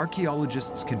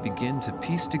 archaeologists can begin to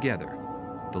piece together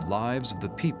the lives of the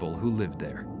people who lived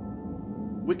there.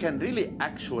 We can really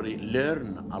actually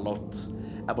learn a lot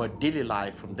about daily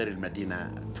life from Deir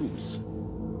el-Medina tombs.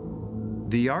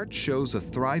 The art shows a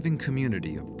thriving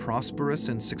community of prosperous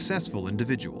and successful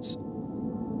individuals.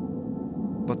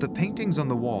 But the paintings on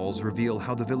the walls reveal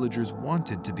how the villagers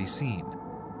wanted to be seen,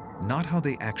 not how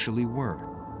they actually were.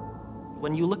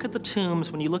 When you look at the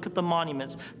tombs, when you look at the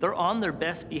monuments, they're on their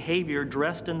best behavior,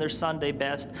 dressed in their Sunday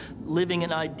best, living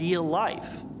an ideal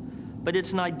life. But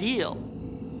it's an ideal.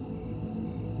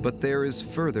 But there is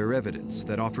further evidence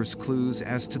that offers clues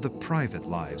as to the private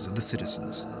lives of the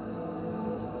citizens.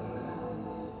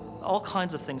 All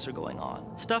kinds of things are going on,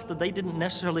 stuff that they didn't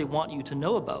necessarily want you to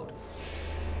know about.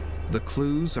 The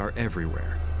clues are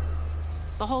everywhere.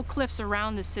 The whole cliffs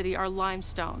around the city are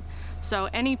limestone. So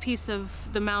any piece of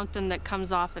the mountain that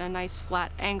comes off at a nice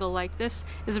flat angle like this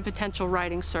is a potential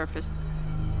riding surface.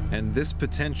 And this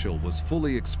potential was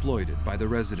fully exploited by the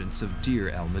residents of Deir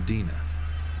el-Medina.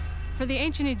 For the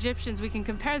ancient Egyptians, we can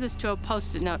compare this to a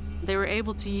Post-it note. They were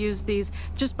able to use these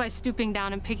just by stooping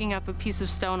down and picking up a piece of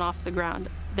stone off the ground.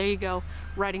 There you go,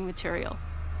 writing material.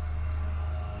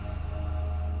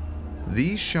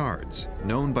 These shards,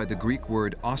 known by the Greek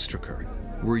word ostraker,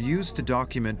 were used to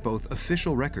document both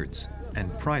official records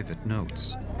and private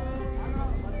notes.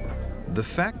 The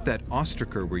fact that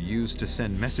ostraker were used to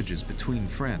send messages between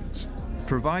friends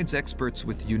provides experts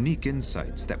with unique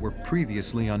insights that were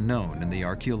previously unknown in the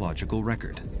archaeological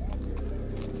record.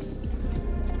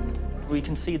 We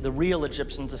can see the real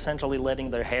Egyptians essentially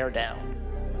letting their hair down.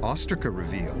 Ostraker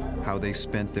reveal how they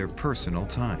spent their personal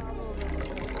time.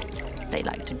 They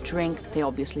like to drink, they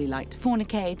obviously like to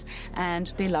fornicate,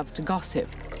 and they love to gossip.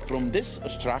 From this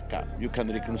ostraka, you can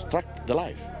reconstruct the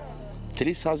life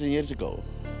 3,000 years ago,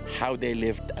 how they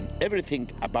lived and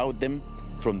everything about them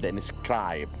from the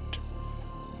inscribed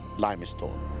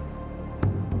limestone.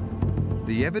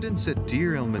 The evidence at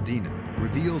Deir el-Medina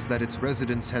reveals that its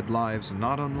residents had lives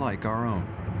not unlike our own.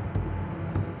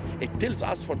 It tells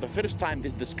us for the first time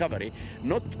this discovery,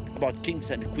 not about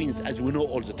kings and queens as we know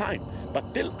all the time,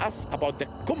 but tell us about the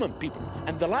common people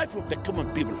and the life of the common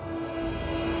people.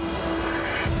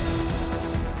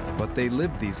 But they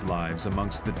lived these lives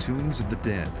amongst the tombs of the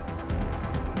dead.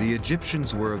 The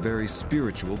Egyptians were a very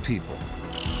spiritual people.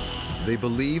 They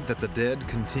believed that the dead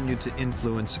continued to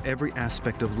influence every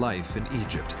aspect of life in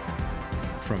Egypt,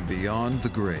 from beyond the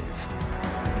grave.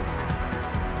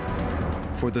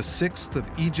 For the 6th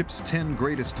of Egypt's 10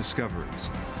 greatest discoveries,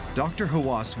 Dr.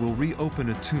 Hawass will reopen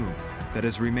a tomb that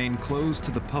has remained closed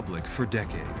to the public for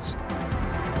decades.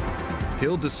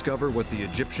 He'll discover what the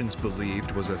Egyptians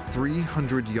believed was a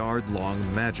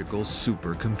 300-yard-long magical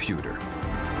supercomputer.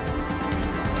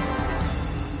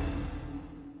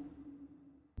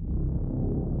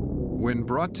 When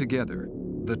brought together,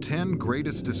 the 10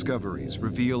 greatest discoveries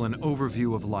reveal an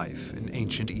overview of life in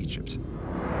ancient Egypt.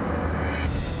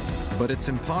 But it's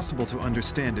impossible to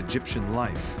understand Egyptian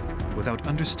life without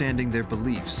understanding their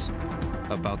beliefs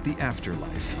about the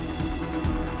afterlife.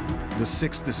 The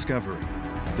 6th discovery,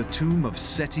 the tomb of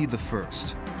Seti I,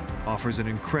 offers an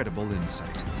incredible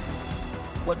insight.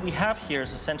 What we have here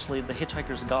is essentially the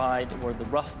Hitchhiker's Guide, or the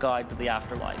rough guide to the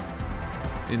afterlife.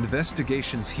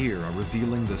 Investigations here are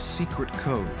revealing the secret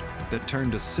code that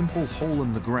turned a simple hole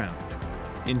in the ground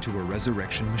into a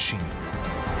resurrection machine.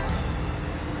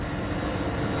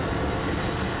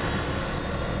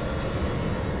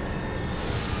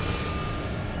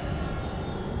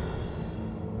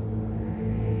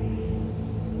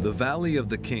 The Valley of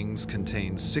the Kings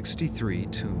contains 63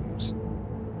 tombs.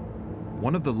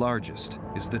 One of the largest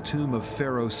is the tomb of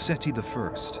Pharaoh Seti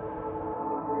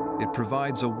I. It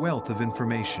provides a wealth of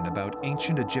information about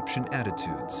ancient Egyptian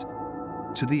attitudes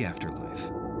to the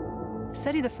afterlife.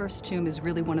 Seti I's tomb is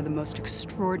really one of the most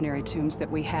extraordinary tombs that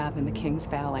we have in the Kings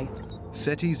Valley.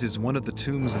 Seti's is one of the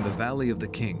tombs in the Valley of the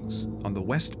Kings on the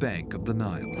west bank of the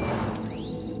Nile.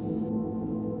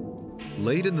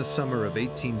 Late in the summer of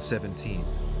 1817,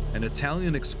 an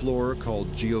Italian explorer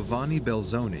called Giovanni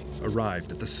Belzoni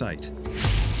arrived at the site.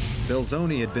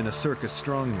 Belzoni had been a circus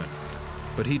strongman,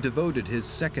 but he devoted his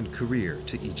second career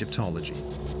to Egyptology.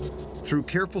 Through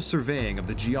careful surveying of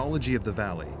the geology of the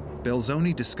valley,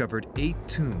 Belzoni discovered 8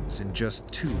 tombs in just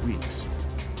 2 weeks.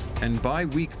 And by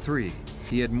week 3,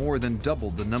 he had more than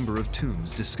doubled the number of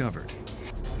tombs discovered.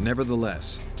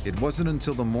 Nevertheless, it wasn't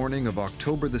until the morning of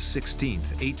October the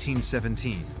 16th,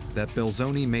 1817, that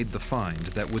Belzoni made the find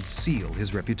that would seal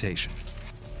his reputation.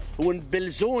 When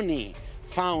Belzoni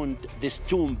found this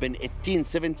tomb in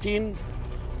 1817,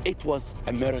 it was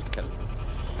a miracle.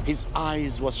 His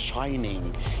eyes was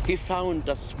shining. He found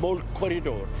a small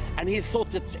corridor, and he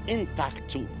thought it's intact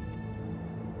tomb.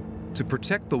 To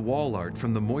protect the wall art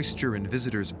from the moisture and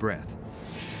visitors' breath,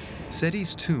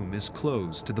 Seti's tomb is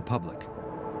closed to the public.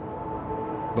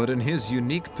 But in his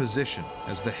unique position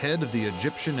as the head of the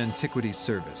Egyptian Antiquities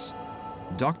Service,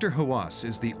 Dr. Hawass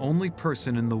is the only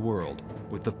person in the world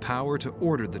with the power to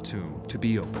order the tomb to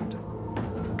be opened.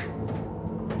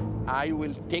 I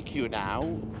will take you now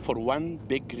for one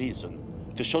big reason,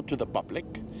 to show to the public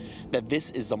that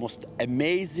this is the most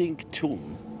amazing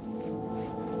tomb.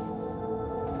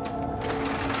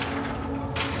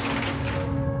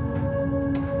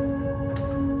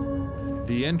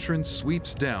 The entrance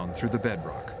sweeps down through the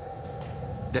bedrock.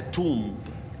 The tomb,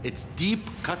 it's deep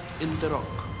cut in the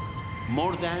rock,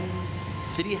 more than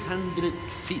 300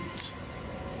 feet.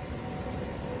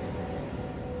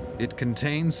 It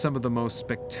contains some of the most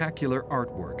spectacular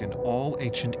artwork in all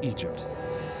ancient Egypt.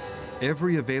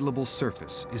 Every available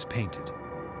surface is painted.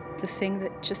 The thing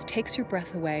that just takes your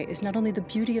breath away is not only the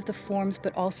beauty of the forms,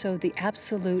 but also the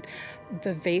absolute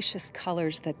vivacious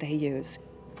colors that they use.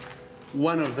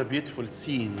 One of the beautiful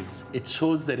scenes, it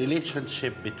shows the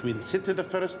relationship between Seti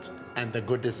I and the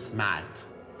goddess Maat.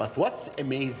 But what's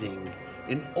amazing,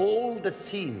 in all the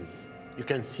scenes, you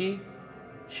can see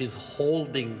she's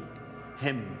holding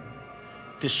him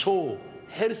to show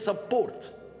her support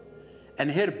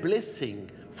and her blessing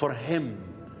for him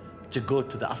to go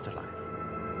to the afterlife.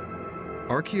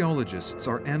 Archaeologists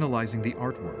are analyzing the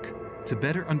artwork to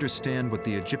better understand what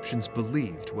the Egyptians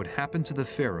believed would happen to the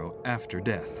pharaoh after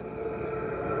death.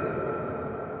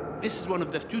 This is one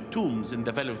of the 2 tombs in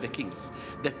the Valley of the Kings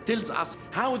that tells us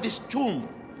how this tomb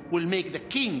will make the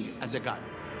king as a god.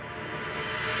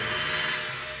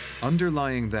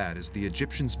 Underlying that is the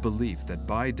Egyptians' belief that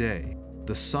by day,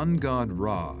 the sun god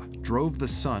Ra drove the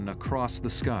sun across the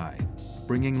sky,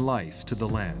 bringing life to the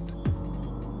land.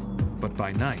 But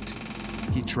by night,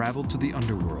 he traveled to the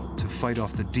underworld to fight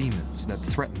off the demons that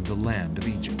threatened the land of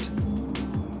Egypt.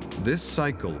 This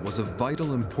cycle was of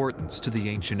vital importance to the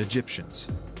ancient Egyptians.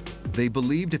 They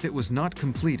believed if it was not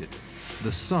completed,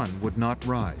 the sun would not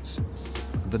rise,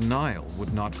 the Nile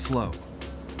would not flow,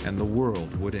 and the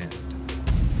world would end.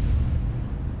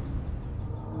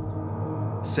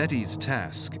 Seti's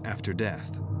task after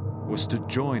death was to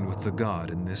join with the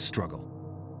god in this struggle.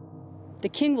 The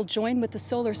king will join with the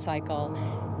solar cycle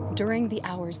during the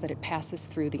hours that it passes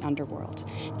through the underworld.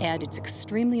 And it's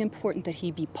extremely important that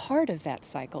he be part of that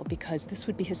cycle because this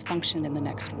would be his function in the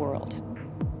next world.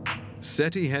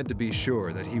 Seti had to be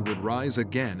sure that he would rise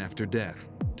again after death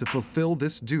to fulfill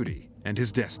this duty and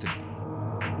his destiny.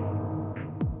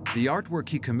 The artwork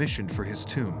he commissioned for his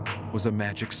tomb was a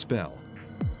magic spell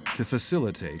to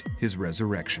facilitate his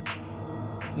resurrection.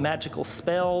 Magical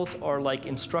spells are like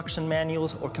instruction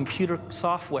manuals or computer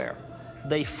software.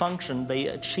 They function, they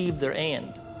achieve their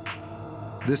end.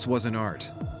 This wasn't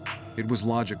art. It was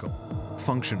logical,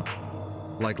 functional,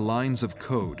 like lines of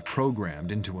code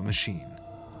programmed into a machine.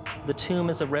 The tomb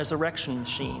is a resurrection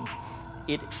machine.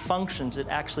 It functions, it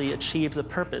actually achieves a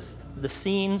purpose. The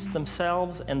scenes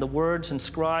themselves and the words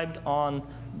inscribed on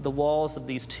the walls of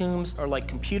these tombs are like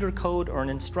computer code or an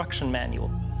instruction manual.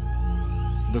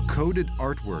 The coded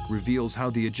artwork reveals how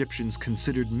the Egyptians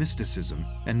considered mysticism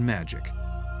and magic.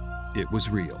 It was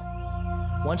real.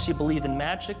 Once you believe in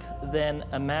magic, then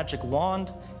a magic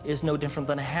wand is no different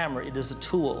than a hammer. It is a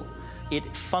tool.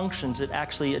 It functions, it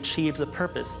actually achieves a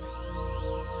purpose.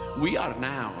 We are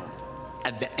now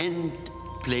at the end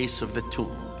place of the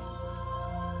tomb.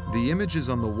 The images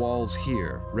on the walls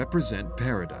here represent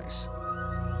paradise.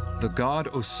 The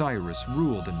god Osiris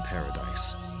ruled in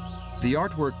paradise. The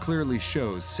artwork clearly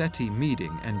shows Seti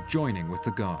meeting and joining with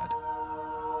the god.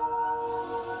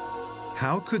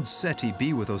 How could Seti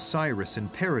be with Osiris in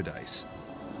paradise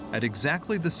at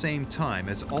exactly the same time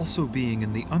as also being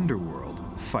in the underworld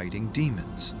fighting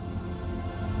demons?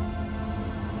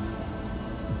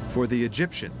 For the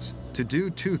Egyptians, to do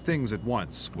 2 things at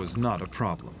once was not a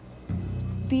problem.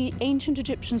 The ancient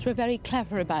Egyptians were very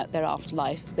clever about their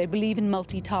afterlife. They believe in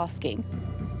multitasking.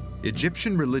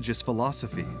 Egyptian religious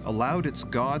philosophy allowed its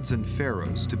gods and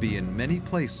pharaohs to be in many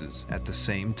places at the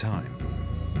same time.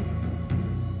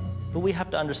 But we have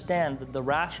to understand that the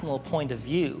rational point of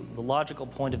view, the logical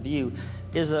point of view,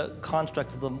 is a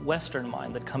construct of the Western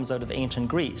mind that comes out of ancient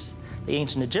Greece. The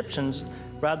ancient Egyptians,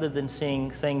 rather than seeing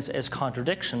things as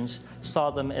contradictions, saw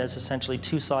them as essentially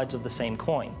 2 sides of the same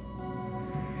coin.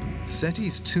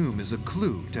 Seti's tomb is a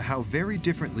clue to how very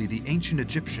differently the ancient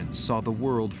Egyptians saw the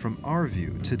world from our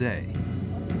view today.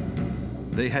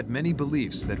 They had many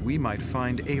beliefs that we might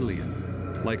find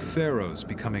alien, like pharaohs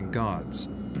becoming gods,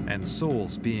 and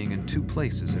souls being in 2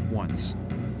 places at once,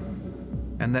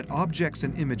 and that objects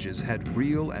and images had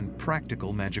real and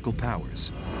practical magical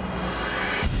powers.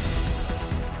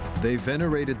 They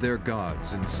venerated their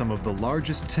gods in some of the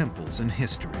largest temples in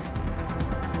history.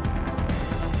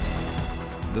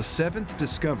 The 7th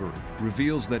discovery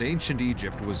reveals that ancient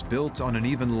Egypt was built on an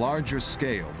even larger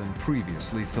scale than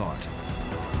previously thought,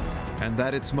 and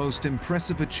that its most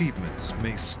impressive achievements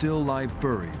may still lie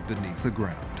buried beneath the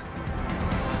ground.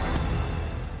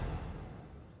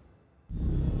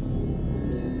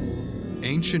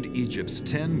 Ancient Egypt's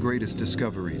 10 greatest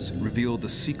discoveries reveal the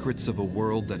secrets of a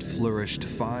world that flourished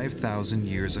 5,000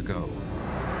 years ago.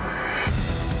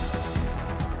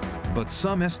 But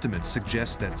some estimates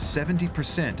suggest that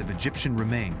 70% of Egyptian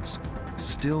remains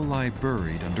still lie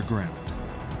buried underground.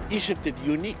 Egypt is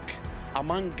unique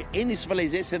among any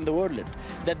civilization in the world,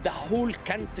 that the whole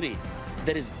country,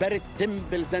 there is buried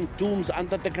temples and tombs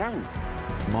under the ground.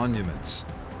 Monuments,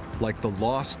 like the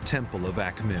lost temple of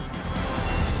Akhmim.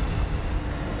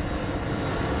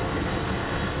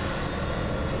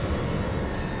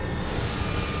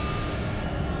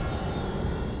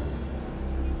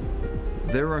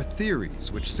 There are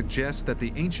theories which suggest that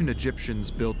the ancient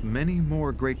Egyptians built many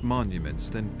more great monuments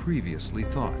than previously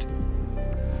thought.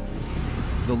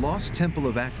 The lost temple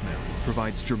of Akhmim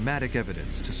provides dramatic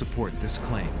evidence to support this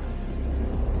claim.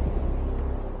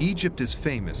 Egypt is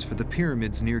famous for the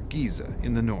pyramids near Giza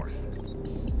in the north.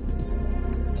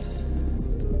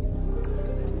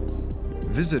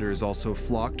 Visitors also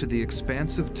flock to the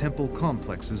expansive temple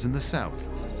complexes in the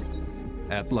south,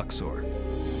 at Luxor.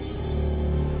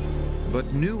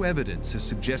 But new evidence is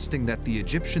suggesting that the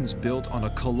Egyptians built on a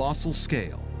colossal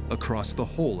scale across the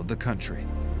whole of the country.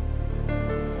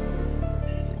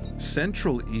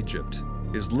 Central Egypt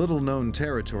is little-known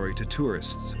territory to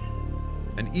tourists,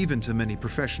 and even to many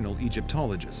professional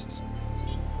Egyptologists.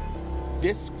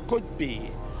 This could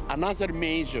be another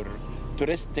major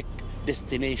touristic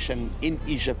destination in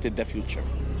Egypt in the future.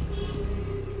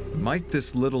 Might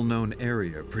this little-known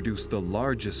area produce the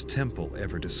largest temple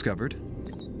ever discovered?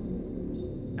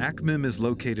 Akhmim is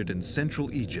located in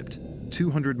central Egypt,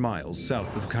 200 miles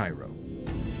south of Cairo.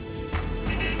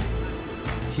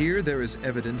 Here there is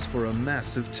evidence for a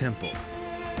massive temple,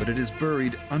 but it is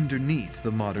buried underneath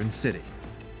the modern city.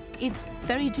 It's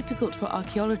very difficult for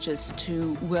archaeologists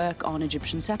to work on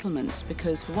Egyptian settlements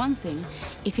because, for one thing,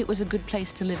 if it was a good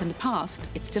place to live in the past,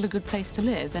 it's still a good place to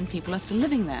live and people are still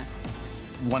living there.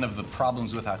 One of the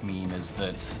problems with Akhmim is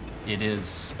that it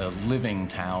is a living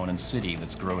town and city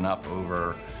that's grown up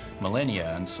over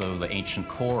millennia, and so the ancient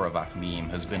core of Akhmim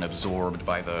has been absorbed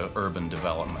by the urban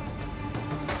development.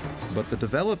 But the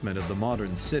development of the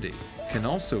modern city can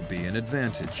also be an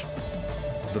advantage.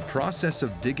 The process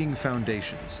of digging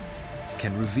foundations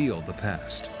can reveal the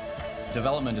past.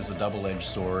 Development is a double-edged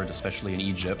sword, especially in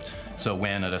Egypt. So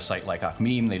when at a site like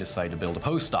Akhmim they decide to build a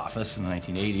post office in the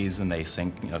 1980s and they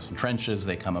sink some trenches,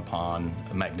 they come upon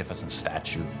a magnificent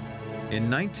statue. In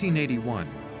 1981,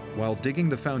 while digging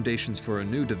the foundations for a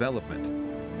new development,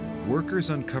 workers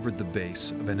uncovered the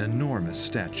base of an enormous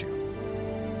statue.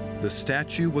 The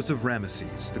statue was of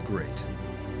Ramesses the Great,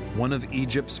 one of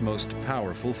Egypt's most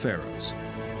powerful pharaohs.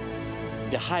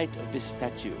 The height of this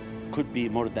statue could be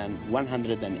more than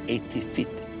 180 feet.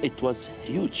 It was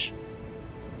huge.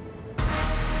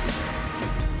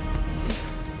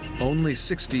 Only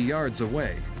 60 yards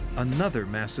away, another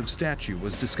massive statue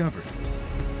was discovered.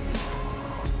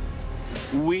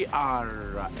 We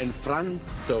are in front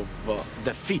of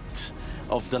the feet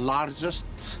of the largest,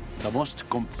 the most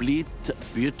complete,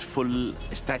 beautiful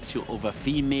statue of a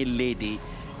female lady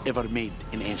ever made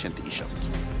in ancient Egypt.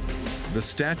 The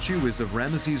statue is of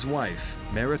Ramesses' wife,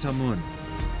 Merit-Amun.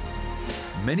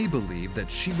 Many believe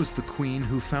that she was the queen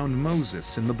who found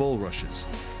Moses in the bulrushes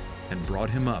and brought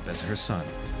him up as her son.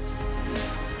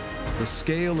 The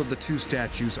scale of the two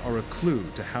statues are a clue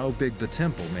to how big the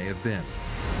temple may have been.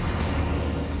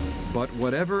 But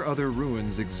whatever other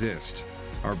ruins exist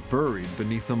are buried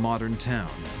beneath the modern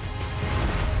town.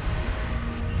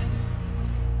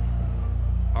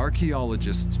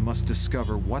 Archaeologists must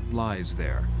discover what lies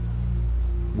there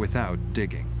without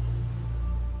digging.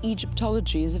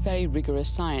 Egyptology is a very rigorous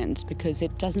science because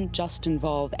it doesn't just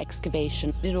involve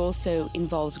excavation, it also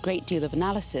involves a great deal of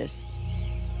analysis.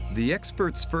 The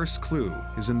expert's first clue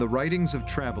is in the writings of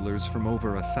travelers from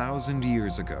over 1,000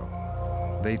 years ago.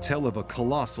 They tell of a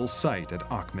colossal site at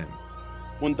Akhmim.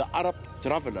 When the Arab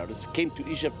travelers came to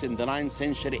Egypt in the 9th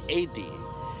century AD,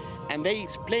 and they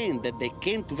explained that they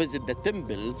came to visit the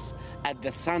temples at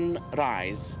the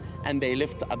sunrise and they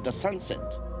left at the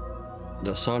sunset.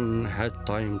 The sun had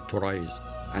time to rise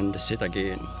and set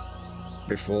again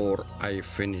before I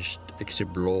finished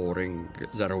exploring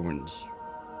the ruins.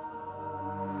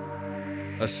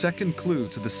 A second clue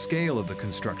to the scale of the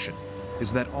construction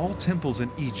is that all temples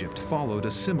in Egypt followed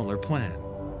a similar plan.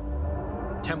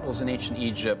 Temples in ancient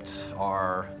Egypt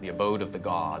are the abode of the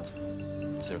gods.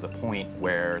 They're the point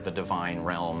where the divine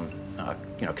realm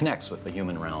connects with the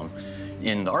human realm.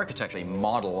 In the architecture, they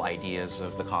model ideas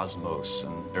of the cosmos,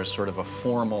 and there's sort of a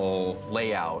formal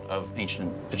layout of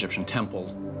ancient Egyptian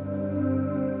temples.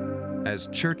 As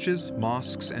churches,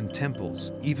 mosques, and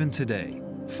temples, even today,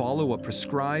 follow a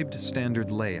prescribed standard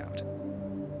layout,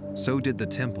 so did the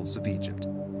temples of Egypt.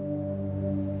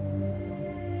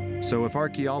 So if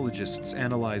archaeologists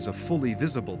analyze a fully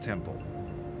visible temple,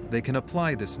 they can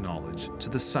apply this knowledge to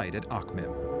the site at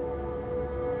Akhmim.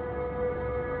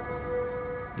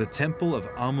 the Temple of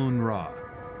Amun-Ra,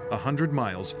 100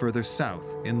 miles further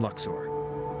south in Luxor.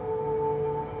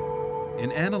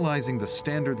 In analyzing the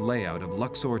standard layout of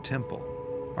Luxor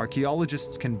Temple,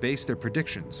 archaeologists can base their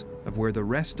predictions of where the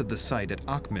rest of the site at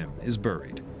Akhmim is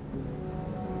buried.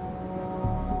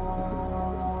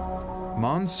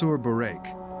 Mansour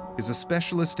Bourek is a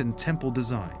specialist in temple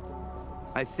design.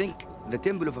 I think the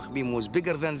Temple of Akhmim was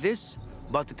bigger than this,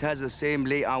 but it has the same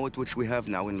layout which we have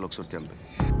now in Luxor Temple.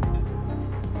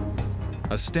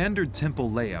 A standard temple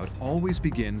layout always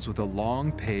begins with a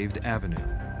long paved avenue.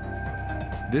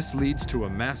 This leads to a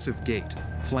massive gate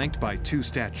flanked by 2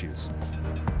 statues.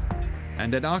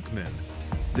 And at Akhmim,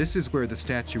 this is where the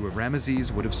statue of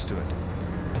Ramesses would have stood.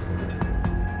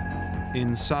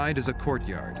 Inside is a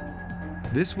courtyard.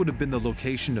 This would have been the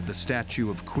location of the statue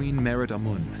of Queen Merit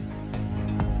Amun.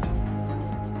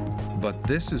 But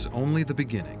this is only the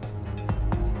beginning.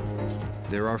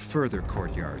 There are further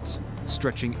courtyards,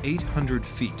 stretching 800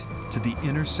 feet to the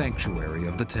inner sanctuary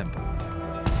of the temple.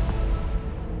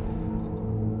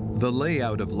 The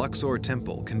layout of Luxor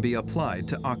Temple can be applied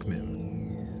to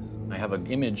Akhmim. I have an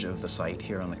image of the site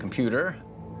here on the computer.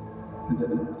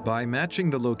 By matching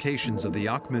the locations of the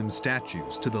Akhmim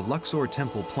statues to the Luxor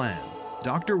Temple plan,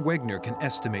 Dr. Wegner can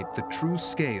estimate the true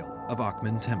scale of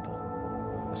Akhmim Temple.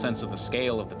 A sense of the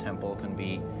scale of the temple can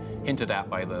be hinted at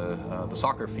by the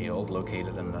soccer field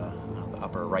located in the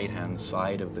upper right-hand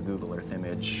side of the Google Earth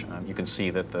image. You can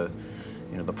see that the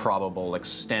probable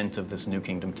extent of this New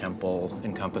Kingdom temple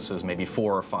encompasses maybe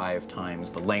 4 or 5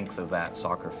 times the length of that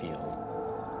soccer field.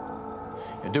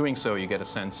 In doing so, you get a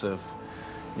sense of,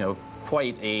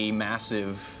 quite a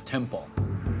massive temple.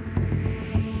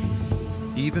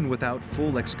 Even without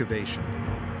full excavation,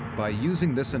 by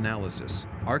using this analysis,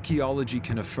 archaeology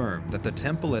can affirm that the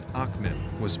temple at Akhmim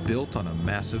was built on a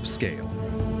massive scale.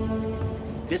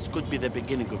 This could be the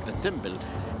beginning of the temple,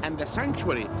 and the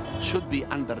sanctuary should be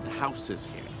under the houses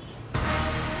here.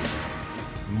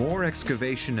 More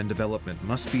excavation and development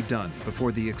must be done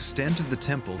before the extent of the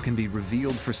temple can be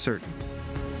revealed for certain.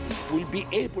 We'll be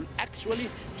able actually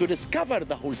to discover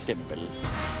the whole temple.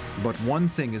 But one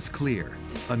thing is clear.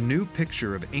 A new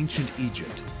picture of ancient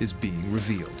Egypt is being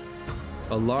revealed.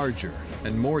 A larger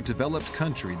and more developed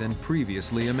country than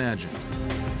previously imagined.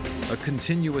 A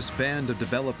continuous band of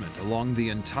development along the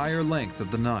entire length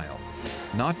of the Nile,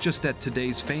 not just at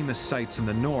today's famous sites in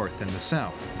the north and the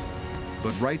south,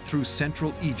 but right through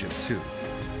central Egypt too.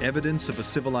 Evidence of a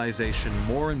civilization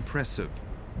more impressive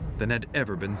than had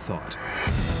ever been thought.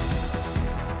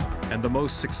 And the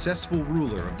most successful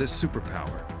ruler of this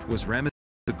superpower was Ramesses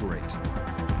the Great.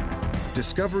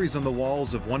 Discoveries on the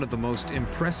walls of one of the most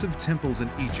impressive temples in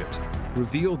Egypt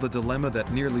reveal the dilemma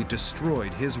that nearly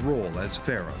destroyed his role as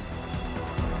pharaoh.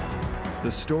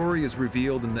 The story is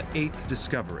revealed in the 8th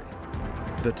discovery,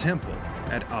 the temple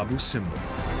at Abu Simbel.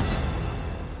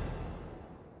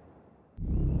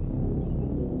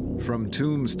 From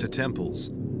tombs to temples,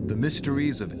 the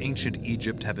mysteries of ancient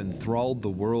Egypt have enthralled the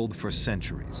world for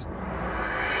centuries.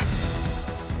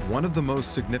 One of the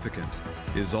most significant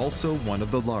is also one of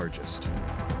the largest.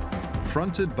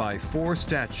 Fronted by 4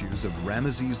 statues of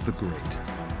Ramesses the Great,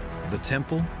 the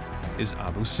temple is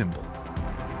Abu Simbel.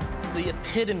 The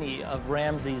epitome of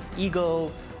Ramses'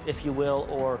 ego, if you will,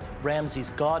 or Ramses'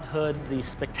 godhood, the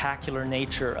spectacular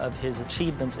nature of his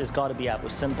achievements has got to be Abu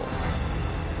Simbel.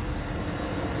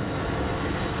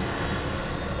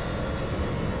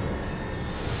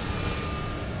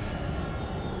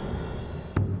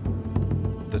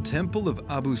 The Temple of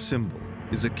Abu Simbel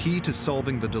is a key to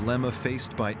solving the dilemma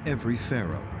faced by every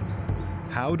pharaoh: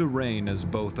 how to reign as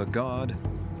both a god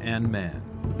and man.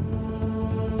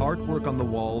 Artwork on the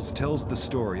walls tells the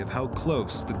story of how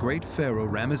close the great pharaoh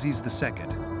Ramesses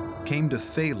II came to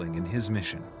failing in his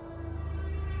mission.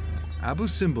 Abu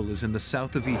Simbel is in the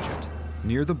south of Egypt,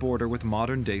 near the border with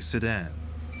modern-day Sudan.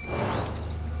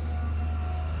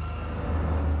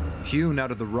 Hewn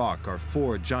out of the rock are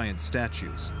 4 giant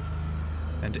statues,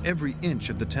 and every inch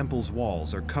of the temple's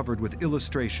walls are covered with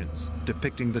illustrations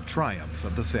depicting the triumph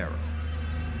of the pharaoh.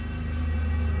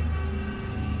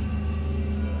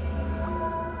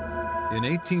 In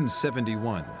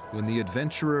 1871, when the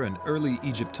adventurer and early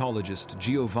Egyptologist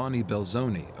Giovanni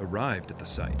Belzoni arrived at the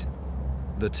site,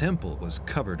 the temple was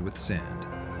covered with sand.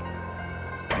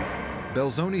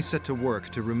 Belzoni set to work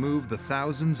to remove the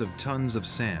thousands of tons of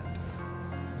sand,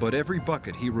 but every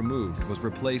bucket he removed was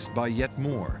replaced by yet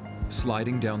more,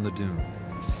 sliding down the dune.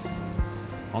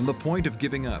 On the point of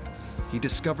giving up, he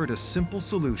discovered a simple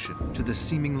solution to the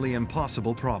seemingly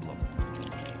impossible problem.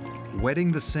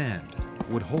 Wetting the sand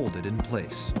would hold it in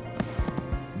place.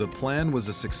 The plan was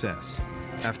a success,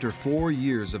 After 4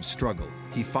 years of struggle,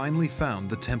 he finally found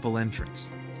the temple entrance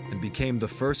and became the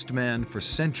first man for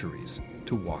centuries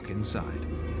to walk inside.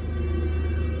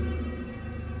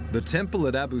 The temple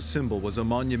at Abu Simbel was a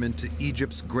monument to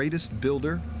Egypt's greatest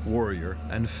builder, warrior,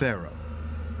 and pharaoh,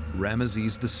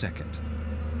 Ramesses II.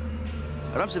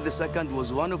 Ramses II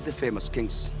was one of the famous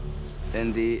kings.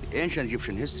 In the ancient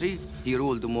Egyptian history, he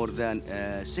ruled more than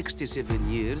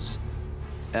 67 years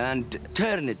and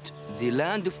turned the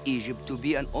land of Egypt to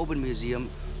be an open museum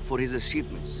for his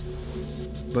achievements.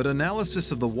 But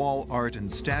analysis of the wall art and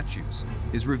statues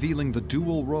is revealing the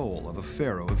dual role of a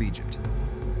pharaoh of Egypt.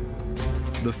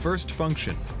 The first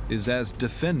function is as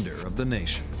defender of the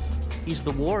nation. He's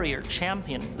the warrior,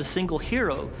 champion, the single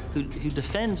hero who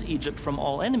defends Egypt from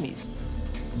all enemies.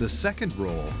 The second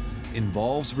role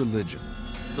involves religion.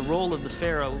 The role of the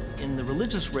pharaoh in the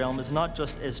religious realm is not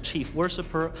just as chief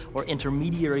worshipper or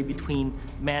intermediary between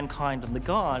mankind and the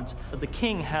gods, but the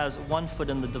king has one foot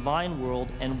in the divine world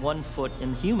and one foot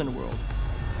in the human world.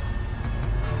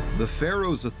 The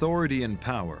pharaoh's authority and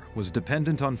power was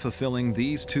dependent on fulfilling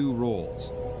these two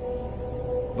roles.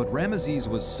 But Ramesses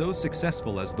was so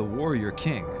successful as the warrior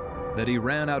king that he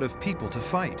ran out of people to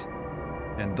fight,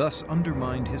 and thus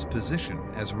undermined his position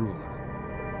as ruler.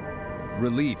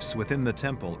 Reliefs within the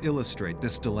temple illustrate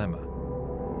this dilemma.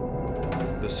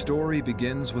 The story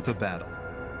begins with a battle,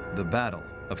 the Battle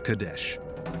of Kadesh.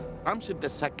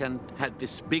 Ramses II had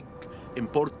this big,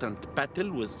 important battle,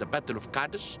 was the Battle of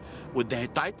Kadesh with the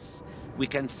Hittites. We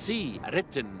can see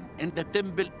written in the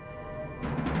temple.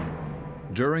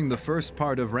 During the first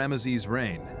part of Ramesses'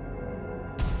 reign,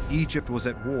 Egypt was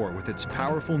at war with its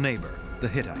powerful neighbor, the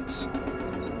Hittites.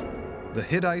 The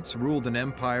Hittites ruled an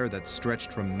empire that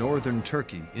stretched from northern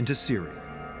Turkey into Syria.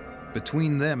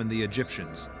 Between them and the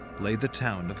Egyptians lay the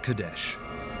town of Kadesh.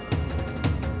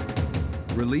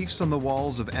 Reliefs on the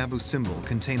walls of Abu Simbel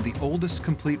contain the oldest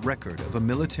complete record of a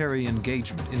military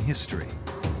engagement in history.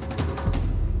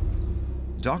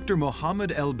 Dr.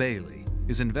 Mohammed El-Bailey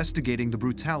is investigating the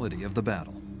brutality of the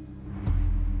battle.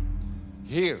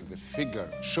 Here, the figure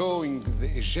showing the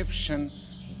Egyptian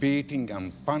beating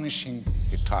and punishing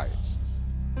Hittites.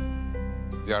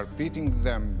 They are beating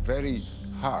them very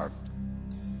hard.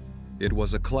 It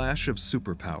was a clash of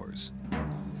superpowers.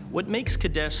 What makes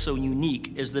Kadesh so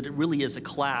unique is that it really is a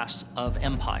clash of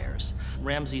empires.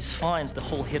 Ramses finds the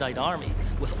whole Hittite army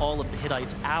with all of the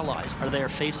Hittites' allies are there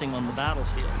facing on the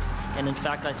battlefield. And in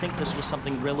fact, I think this was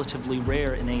something relatively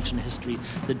rare in ancient history,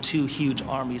 that two huge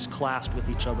armies clashed with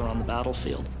each other on the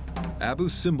battlefield. Abu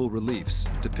Simbel reliefs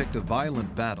depict a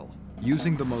violent battle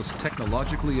using the most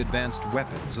technologically advanced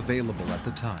weapons available at the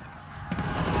time.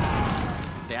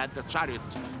 They had the chariot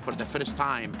for the first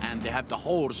time, and they had the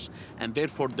horse, and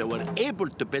therefore they were able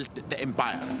to build the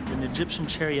empire. An Egyptian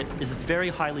chariot is very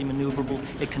highly maneuverable.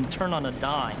 It can turn on a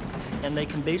dime, and they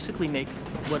can basically make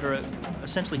what are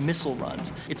essentially missile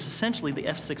runs. It's essentially the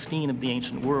F-16 of the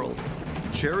ancient world.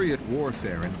 Chariot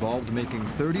warfare involved making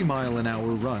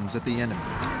 30-mile-an-hour runs at the enemy,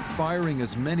 firing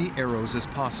as many arrows as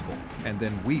possible, and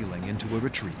then wheeling into a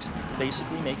retreat.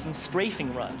 Basically making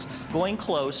strafing runs, going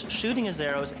close, shooting his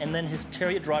arrows, and then his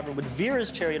chariot driver would veer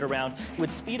his chariot around,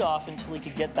 would speed off until he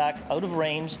could get back out of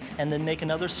range, and then make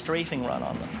another strafing run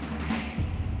on them.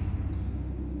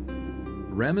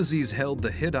 Ramesses held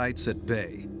the Hittites at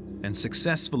bay and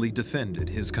successfully defended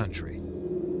his country.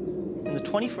 In the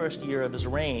 21st year of his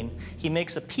reign, he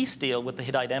makes a peace deal with the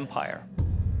Hittite Empire.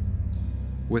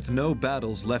 With no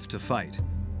battles left to fight,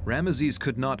 Ramesses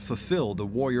could not fulfill the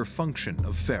warrior function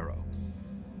of pharaoh.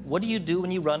 What do you do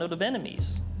when you run out of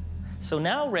enemies? So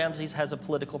now Ramses has a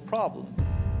political problem.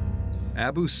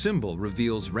 Abu Simbel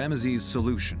reveals Ramesses'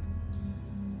 solution.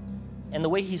 And the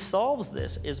way he solves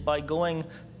this is by going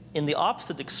in the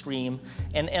opposite extreme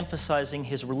and emphasizing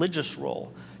his religious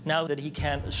role. Now that he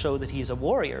can't show that he's a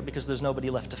warrior because there's nobody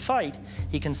left to fight,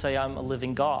 he can say, I'm a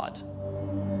living god.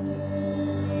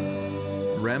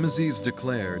 Ramesses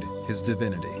declared his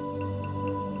divinity.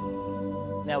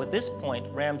 Now at this point,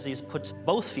 Ramses puts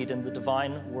both feet in the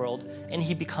divine world and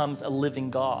he becomes a living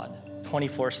god,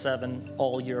 24/7,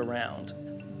 all year round.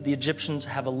 The Egyptians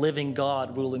have a living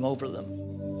god ruling over them.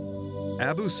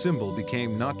 Abu Simbel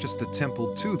became not just a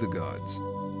temple to the gods,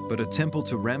 but a temple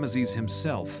to Ramesses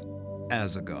himself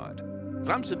as a god.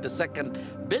 Ramses II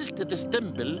built this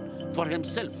temple for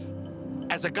himself,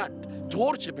 as a god, to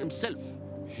worship himself.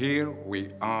 Here we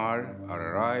are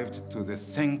arrived to the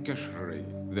sanctuary,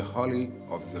 the holy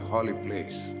of the holy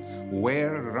place,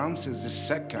 where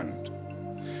Ramses II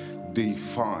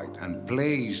deified and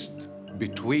placed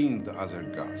between the other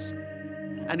gods.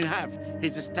 And you have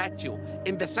his statue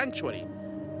in the sanctuary.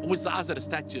 with the other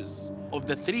statues of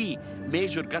the three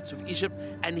major gods of Egypt,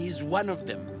 and he's one of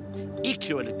them,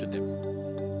 equal to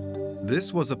them.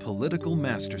 This was a political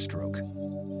masterstroke.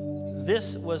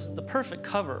 This was the perfect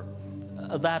cover,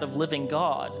 that of living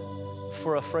God,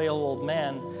 for a frail old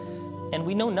man. And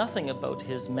we know nothing about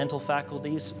his mental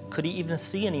faculties. Could he even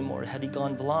see anymore? Had he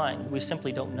gone blind? We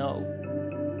simply don't know.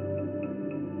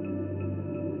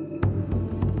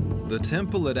 The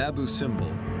temple at Abu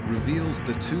Simbel reveals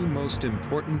the two most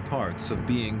important parts of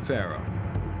being pharaoh: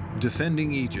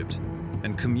 defending Egypt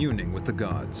and communing with the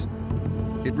gods.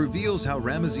 It reveals how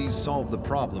Ramesses solved the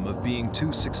problem of being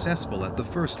too successful at the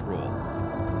first role,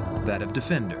 that of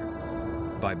defender,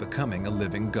 by becoming a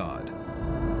living god.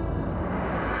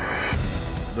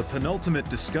 The penultimate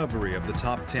discovery of the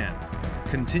top 10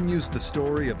 continues the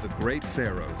story of the great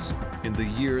pharaohs in the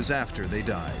years after they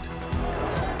died.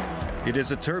 It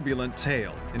is a turbulent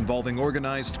tale involving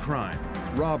organized crime,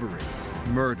 robbery,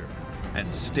 murder,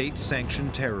 and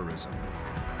state-sanctioned terrorism,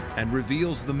 and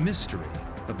reveals the mystery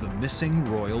of the missing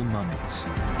royal mummies.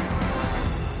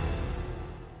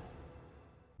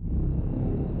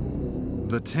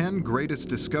 The 10 greatest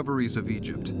discoveries of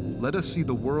Egypt let us see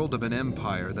the world of an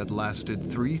empire that lasted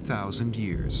 3,000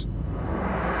 years.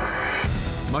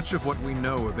 Much of what we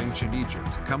know of ancient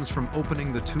Egypt comes from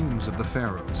opening the tombs of the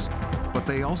pharaohs, but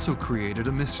they also created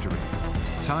a mystery.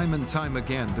 Time and time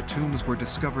again, the tombs were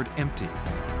discovered empty.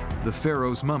 The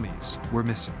pharaohs' mummies were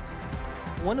missing.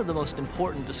 One of the most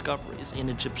important discoveries in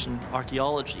Egyptian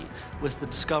archaeology was the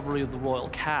discovery of the royal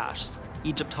cache.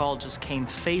 Egyptologists came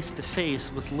face to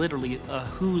face with literally a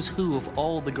who's who of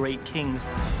all the great kings.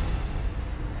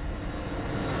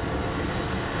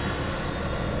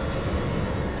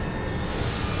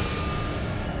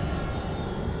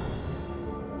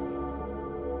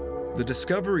 The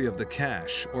discovery of the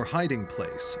cache, or hiding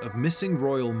place, of missing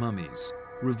royal mummies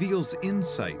reveals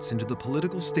insights into the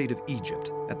political state of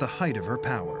Egypt at the height of her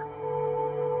power.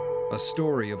 A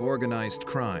story of organized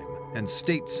crime and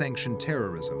state-sanctioned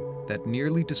terrorism that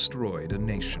nearly destroyed a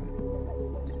nation.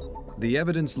 The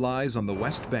evidence lies on the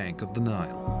west bank of the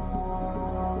Nile.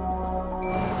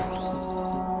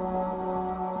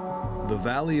 The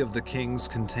Valley of the Kings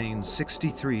contains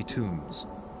 63 tombs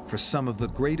for some of the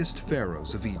greatest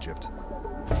pharaohs of Egypt.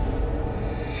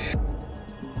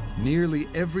 Nearly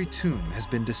every tomb has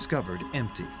been discovered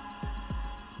empty.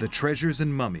 The treasures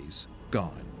and mummies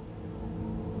gone.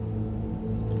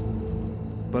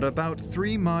 But about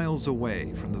 3 miles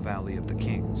away from the Valley of the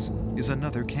Kings is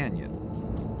another canyon.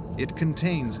 It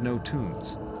contains no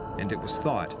tombs, and it was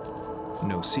thought,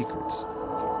 no secrets.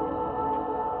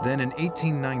 Then in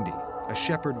 1890, a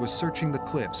shepherd was searching the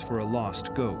cliffs for a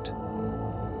lost goat.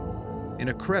 In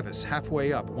a crevice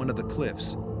halfway up one of the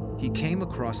cliffs, he came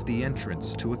across the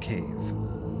entrance to a cave.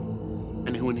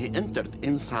 And when he entered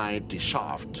inside the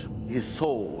shaft, he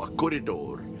saw a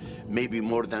corridor, maybe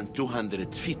more than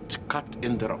 200 feet, cut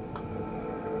in the rock.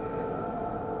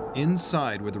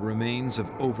 Inside were the remains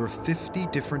of over 50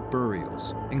 different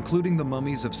burials, including the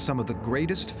mummies of some of the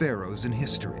greatest pharaohs in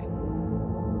history.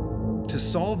 To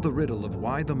solve the riddle of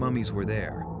why the mummies were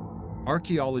there,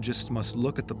 archaeologists must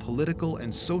look at the political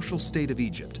and social state of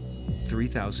Egypt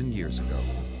 3,000 years ago.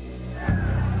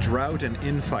 Drought and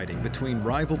infighting between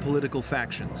rival political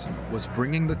factions was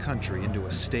bringing the country into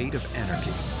a state of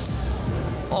anarchy.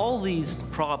 All these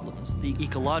problems, the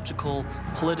ecological,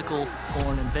 political,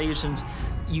 foreign invasions,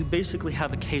 you basically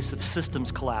have a case of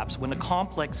systems collapse. When a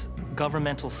complex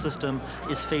governmental system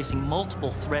is facing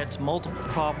multiple threats, multiple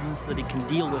problems that it can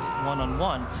deal with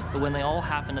one-on-one, but when they all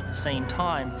happen at the same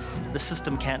time, the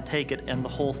system can't take it and the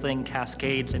whole thing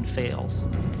cascades and fails.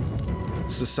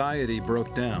 Society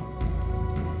broke down.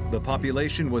 The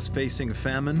population was facing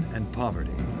famine and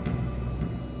poverty.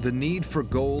 The need for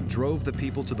gold drove the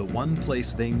people to the one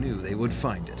place they knew they would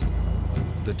find it,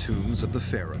 the tombs of the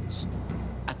pharaohs.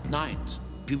 At night,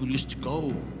 people used to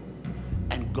go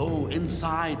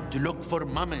inside to look for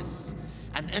mummies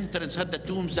and enter inside the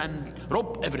tombs and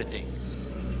rob everything.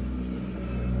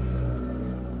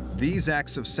 These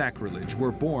acts of sacrilege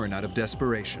were born out of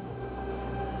desperation.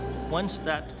 Once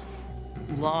that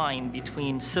line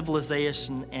between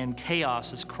civilization and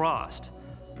chaos is crossed,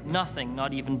 nothing,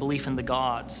 not even belief in the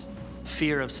gods,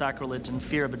 fear of sacrilege and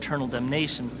fear of eternal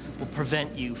damnation will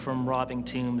prevent you from robbing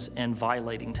tombs and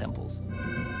violating temples.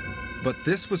 But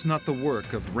this was not the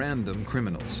work of random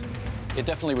criminals. It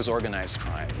definitely was organized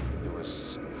crime. It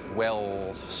was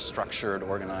well-structured,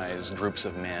 organized groups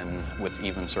of men with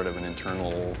even sort of an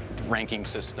internal ranking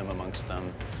system amongst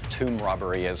them. Tomb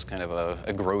robbery as kind of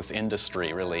a growth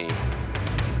industry, really.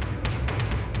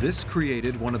 This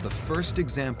created one of the first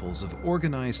examples of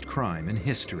organized crime in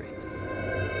history.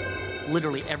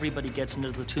 literally everybody gets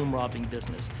into the tomb robbing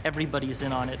business. Everybody's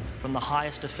in on it, from the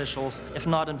highest officials, if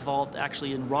not involved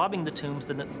actually in robbing the tombs,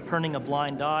 then turning a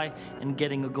blind eye and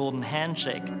getting a golden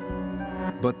handshake.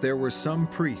 But there were some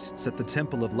priests at the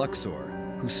Temple of Luxor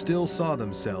who still saw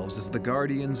themselves as the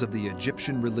guardians of the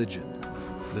Egyptian religion,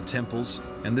 the temples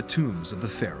and the tombs of the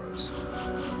pharaohs.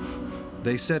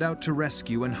 They set out to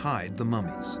rescue and hide the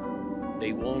mummies.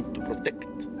 They want to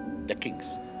protect the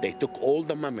kings. They took all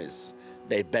the mummies,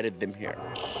 they buried them here.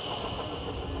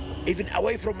 Even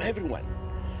away from everyone.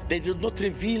 They did not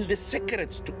reveal the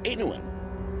secrets to anyone.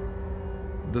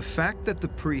 The fact that the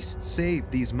priests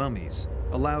saved these mummies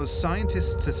allows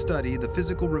scientists to study the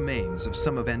physical remains of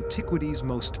some of antiquity's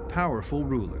most powerful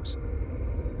rulers.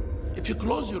 If you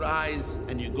close your eyes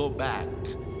and you go back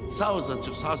thousands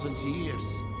of years,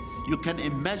 you can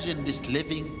imagine this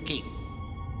living king.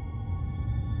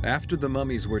 After the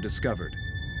mummies were discovered,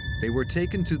 they were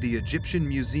taken to the Egyptian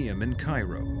Museum in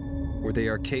Cairo, where they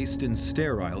are cased in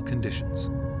sterile conditions.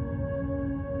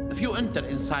 If you enter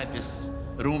inside this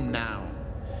room now,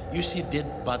 you see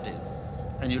dead bodies,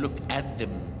 and you look at them,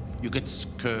 you get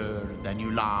scared, and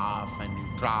you laugh, and you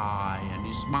cry, and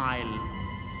you smile.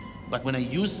 But when I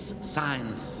use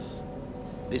science,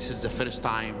 this is the first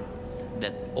time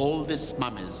that all these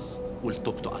mummies will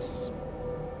talk to us.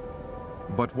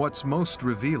 But what's most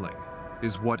revealing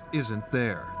is what isn't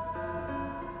there.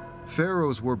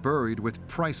 Pharaohs were buried with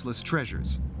priceless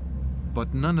treasures,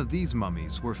 but none of these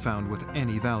mummies were found with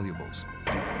any valuables.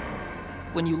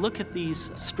 When you look at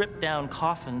these stripped down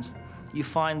coffins, you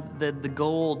find that the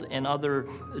gold and other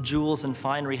jewels and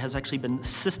finery has actually been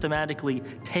systematically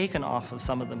taken off of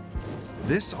some of them.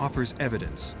 This offers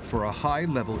evidence for a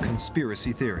high-level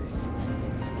conspiracy theory.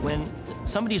 When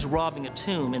somebody's robbing a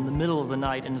tomb in the middle of the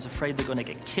night and is afraid they're going to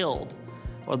get killed,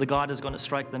 or the god is going to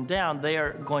strike them down, they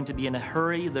are going to be in a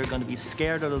hurry, they're going to be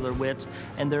scared out of their wits,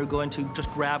 and they're going to just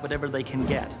grab whatever they can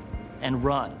get and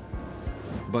run.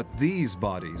 But these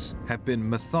bodies have been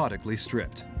methodically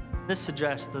stripped. This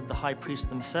suggests that the high priests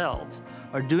themselves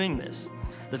are doing this.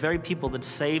 The very people that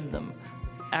saved them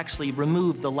actually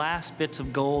removed the last bits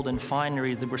of gold and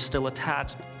finery that were still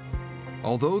attached.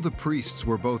 Although the priests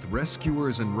were both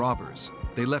rescuers and robbers,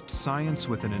 they left science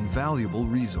with an invaluable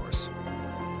resource.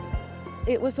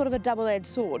 It was sort of a double-edged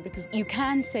sword, because you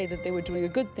can say that they were doing a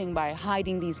good thing by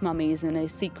hiding these mummies in a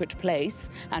secret place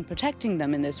and protecting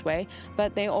them in this way,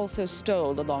 but they also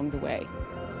stole along the way.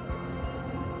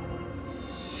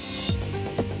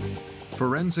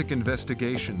 Forensic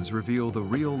investigations reveal the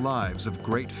real lives of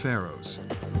great pharaohs.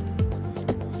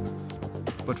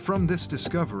 But from this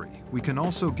discovery, we can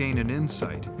also gain an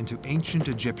insight into ancient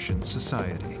Egyptian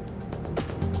society.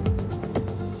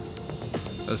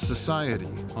 A society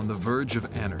on the verge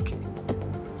of anarchy.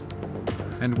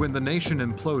 And when the nation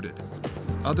imploded,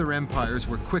 other empires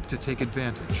were quick to take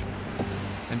advantage,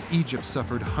 and Egypt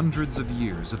suffered hundreds of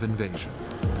years of invasion.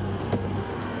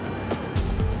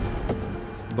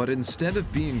 But instead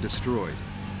of being destroyed,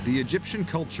 the Egyptian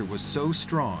culture was so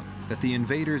strong that the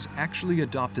invaders actually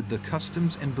adopted the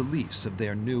customs and beliefs of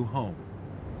their new home.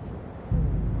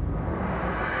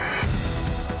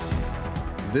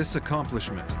 This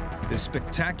accomplishment is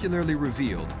spectacularly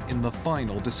revealed in the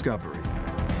final discovery.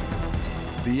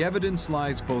 The evidence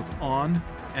lies both on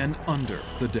and under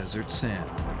the desert sand.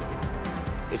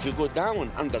 If you go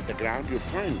down under the ground, you'll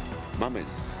find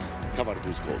mummies covered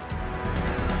with gold.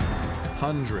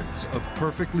 Hundreds of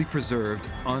perfectly preserved,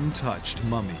 untouched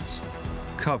mummies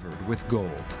covered with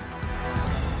gold.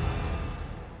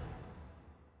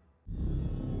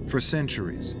 For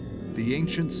centuries, the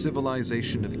ancient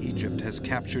civilization of Egypt has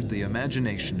captured the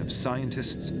imagination of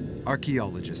scientists,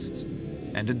 archaeologists,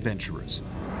 and adventurers.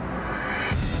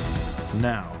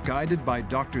 Now, guided by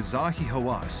Dr. Zahi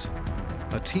Hawass,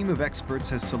 a team of experts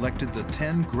has selected the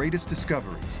 10 greatest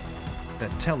discoveries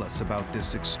that tell us about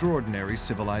this extraordinary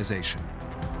civilization.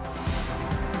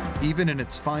 Even in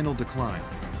its final decline,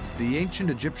 the ancient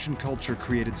Egyptian culture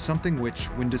created something which,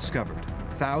 when discovered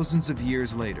thousands of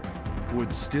years later,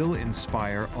 would still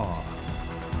inspire awe.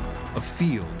 A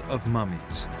field of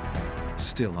mummies,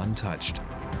 still untouched.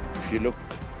 If you look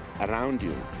around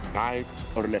you, right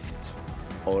or left,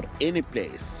 or any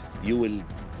place, you will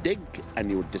dig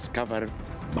and you will discover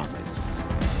mummies.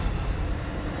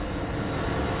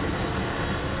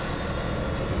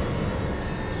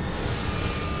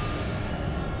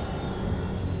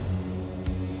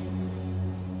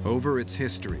 Over its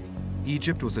history,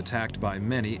 Egypt was attacked by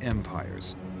many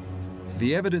empires.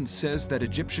 The evidence says that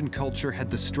Egyptian culture had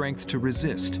the strength to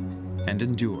resist and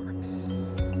endure.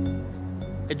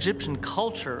 Egyptian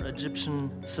culture, Egyptian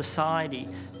society,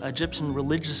 Egyptian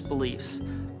religious beliefs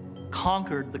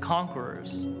conquered the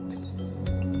conquerors.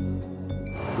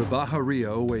 The Bahariya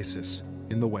Oasis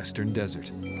in the Western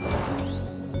Desert.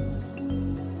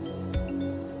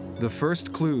 The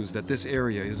first clues that this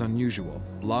area is unusual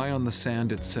lie on the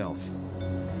sand itself.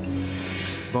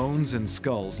 Bones and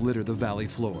skulls litter the valley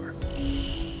floor.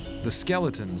 The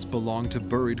skeletons belong to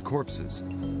buried corpses.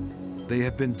 They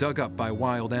have been dug up by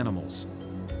wild animals,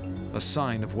 a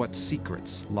sign of what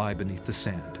secrets lie beneath the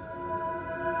sand.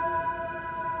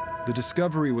 The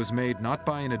discovery was made not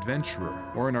by an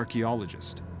adventurer or an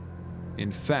archaeologist.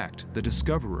 In fact, the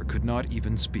discoverer could not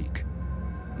even speak.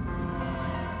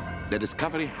 The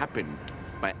discovery happened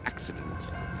by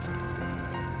accident.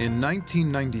 In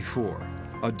 1994,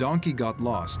 a donkey got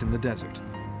lost in the desert.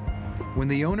 When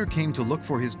the owner came to look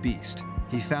for his beast,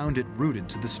 he found it rooted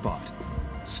to the spot,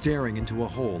 staring into a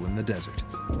hole in the desert.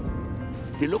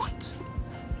 He looked.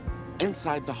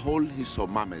 Inside the hole, he saw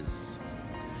mummies.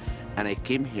 And I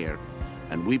came here,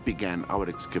 and we began our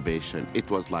excavation. It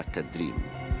was like a dream.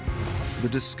 The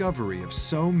discovery of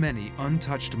so many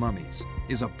untouched mummies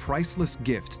is a priceless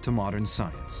gift to modern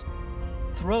science.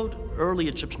 Throughout early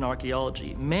Egyptian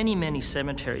archaeology, many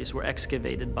cemeteries were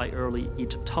excavated by early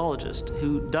Egyptologists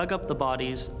who dug up the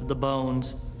bodies, the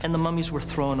bones, and the mummies were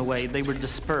thrown away. They were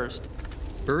dispersed.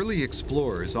 Early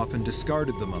explorers often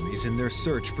discarded the mummies in their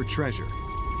search for treasure.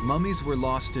 Mummies were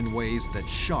lost in ways that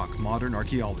shock modern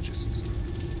archaeologists.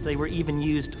 They were even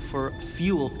used for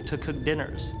fuel to cook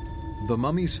dinners. The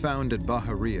mummies found at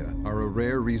Bahariya are a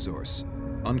rare resource,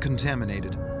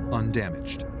 uncontaminated,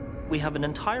 undamaged. We have an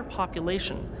entire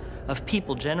population of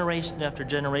people, generation after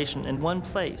generation, in one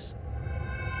place.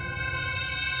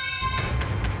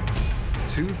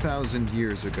 2,000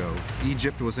 years ago,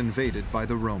 Egypt was invaded by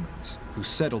the Romans, who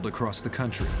settled across the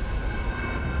country.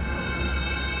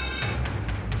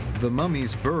 The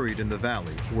mummies buried in the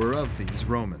valley were of these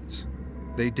Romans.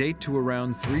 They date to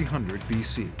around 300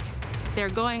 BC. They're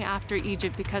going after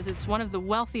Egypt because it's one of the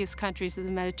wealthiest countries of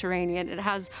the Mediterranean. It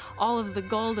has all of the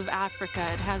gold of Africa,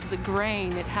 it has the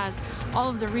grain, it has all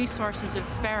of the resources of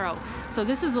Pharaoh. So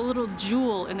this is a little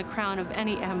jewel in the crown of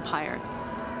any empire.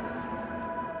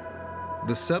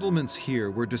 The settlements here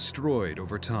were destroyed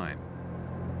over time.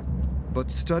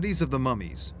 But studies of the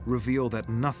mummies reveal that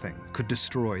nothing could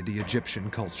destroy the Egyptian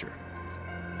culture.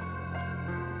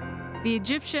 The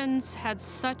Egyptians had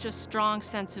such a strong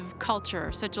sense of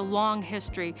culture, such a long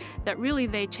history, that really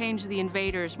they changed the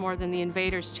invaders more than the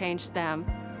invaders changed them.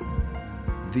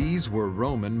 These were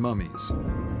Roman mummies.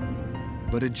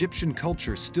 But Egyptian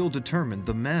culture still determined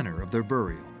the manner of their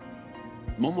burial.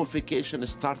 Mummification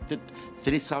started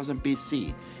 3000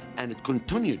 BC, and it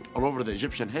continued all over the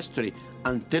Egyptian history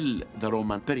until the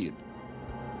Roman period.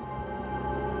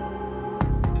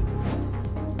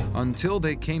 Until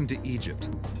they came to Egypt,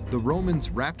 the Romans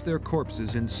wrapped their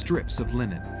corpses in strips of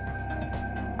linen.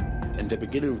 In the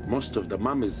beginning, most of the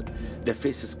mummies, their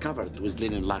faces covered with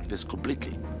linen like this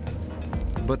completely.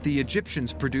 But the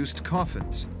Egyptians produced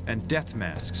coffins and death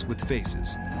masks with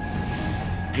faces.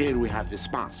 Here we have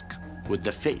this mask with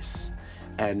the face,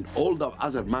 and all the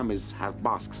other mummies have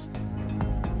masks.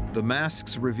 The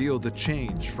masks reveal the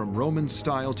change from Roman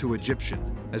style to Egyptian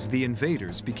as the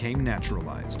invaders became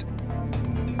naturalized.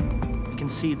 We can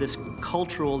see this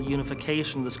cultural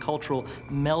unification, this cultural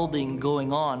melding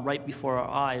going on right before our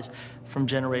eyes from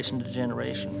generation to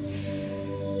generation.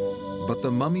 But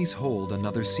the mummies hold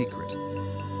another secret.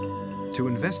 To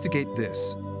investigate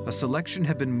this, a selection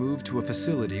have been moved to a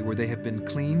facility where they have been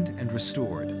cleaned and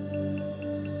restored.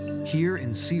 Here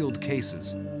in sealed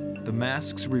cases, the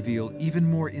masks reveal even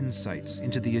more insights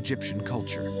into the Egyptian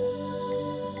culture.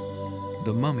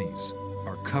 The mummies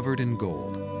are covered in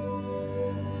gold.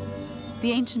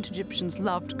 The ancient Egyptians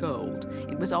loved gold.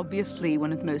 It was obviously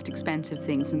one of the most expensive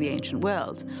things in the ancient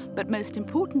world. But most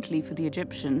importantly for the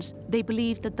Egyptians, they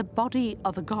believed that the body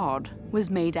of a god was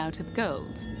made out of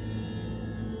gold.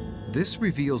 This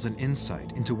reveals an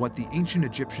insight into what the ancient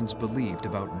Egyptians believed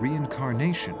about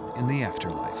reincarnation in the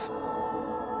afterlife.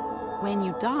 When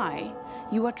you die,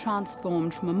 you are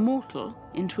transformed from a mortal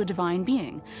into a divine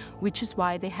being, which is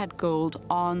why they had gold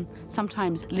on,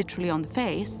 sometimes literally on the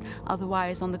face,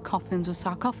 otherwise on the coffins or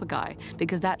sarcophagi,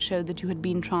 because that showed that you had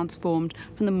been transformed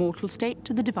from the mortal state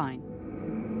to the divine.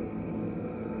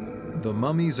 The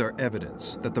mummies are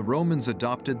evidence that the Romans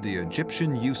adopted the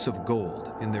Egyptian use of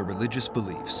gold in their religious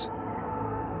beliefs.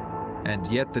 And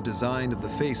yet the design of the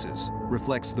faces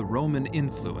reflects the Roman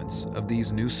influence of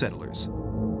these new settlers.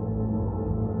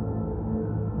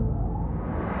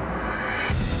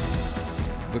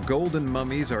 The golden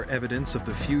mummies are evidence of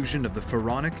the fusion of the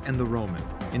Pharaonic and the Roman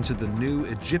into the new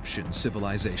Egyptian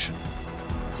civilization.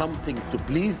 something to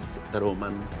please the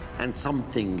Roman and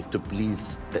something to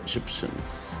please the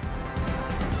Egyptians.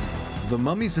 The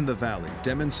mummies in the valley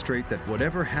demonstrate that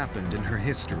whatever happened in her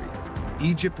history,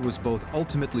 Egypt was both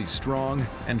ultimately strong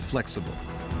and flexible.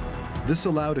 This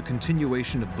allowed a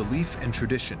continuation of belief and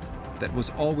tradition that was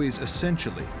always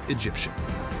essentially Egyptian.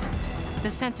 The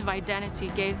sense of identity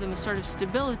gave them a sort of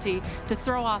stability to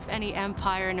throw off any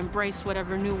empire and embrace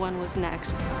whatever new one was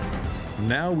next.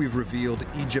 Now we've revealed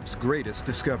Egypt's greatest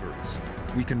discoveries.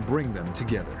 We can bring them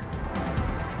together.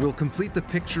 We'll complete the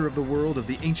picture of the world of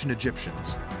the ancient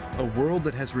Egyptians, a world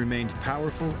that has remained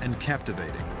powerful and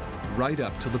captivating right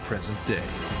up to the present day.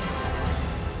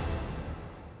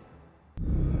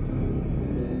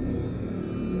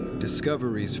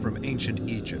 Discoveries from ancient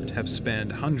Egypt have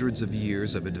spanned hundreds of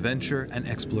years of adventure and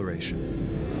exploration.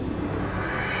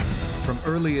 From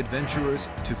early adventurers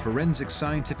to forensic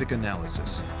scientific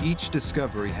analysis, each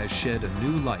discovery has shed a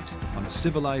new light on a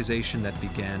civilization that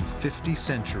began 50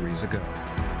 centuries ago.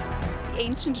 The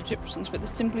ancient Egyptians were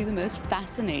simply the most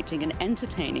fascinating and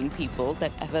entertaining people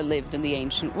that ever lived in the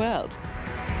ancient world.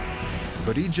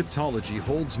 But Egyptology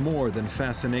holds more than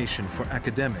fascination for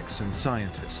academics and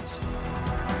scientists.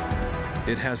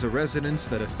 It has a resonance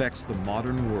that affects the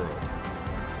modern world,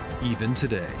 even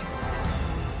today.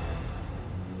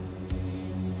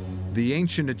 The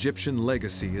ancient Egyptian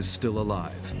legacy is still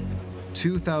alive,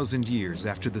 2,000 years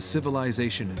after the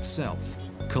civilization itself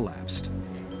collapsed.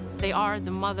 They are the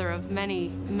mother of many,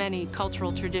 many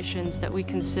cultural traditions that we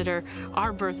consider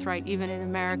our birthright, even in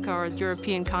America or the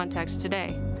European context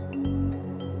today.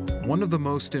 One of the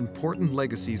most important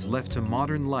legacies left to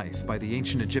modern life by the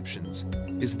ancient Egyptians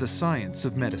is the science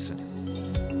of medicine.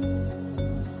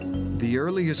 The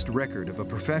earliest record of a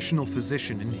professional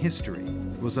physician in history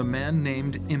was a man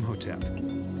named Imhotep,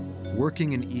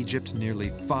 working in Egypt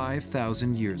nearly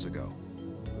 5,000 years ago.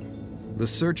 The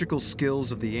surgical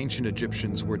skills of the ancient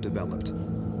Egyptians were developed,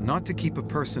 not to keep a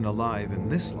person alive in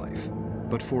this life,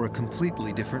 but for a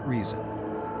completely different reason,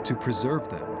 to preserve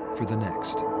them for the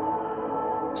next.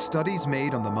 Studies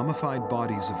made on the mummified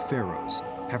bodies of pharaohs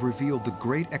have revealed the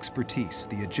great expertise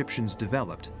the Egyptians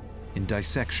developed in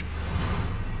dissection.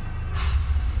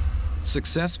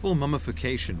 Successful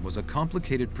mummification was a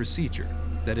complicated procedure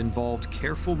that involved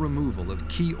careful removal of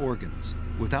key organs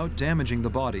without damaging the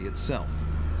body itself.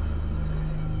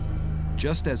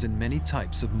 Just as in many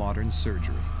types of modern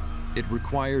surgery, it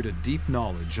required a deep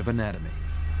knowledge of anatomy.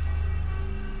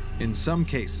 In some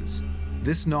cases,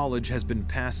 this knowledge has been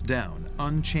passed down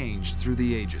unchanged through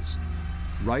the ages,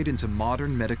 right into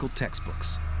modern medical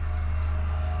textbooks.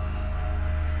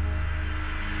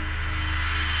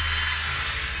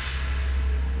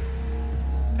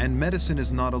 And medicine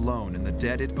is not alone in the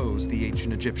debt it owes the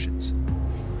ancient Egyptians.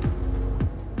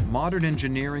 Modern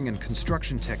engineering and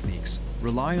construction techniques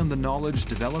rely on the knowledge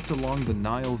developed along the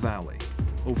Nile Valley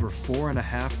over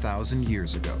 4,500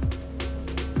 years ago.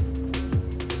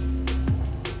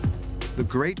 The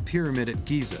Great Pyramid at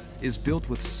Giza is built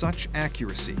with such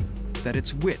accuracy that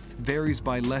its width varies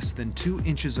by less than 2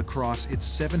 inches across its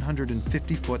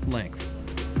 750-foot length.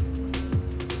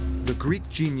 The Greek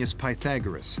genius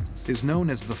Pythagoras is known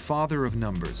as the father of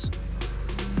numbers.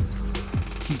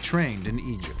 He trained in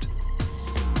Egypt.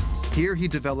 Here he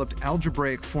developed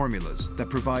algebraic formulas that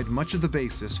provide much of the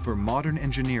basis for modern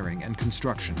engineering and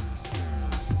construction.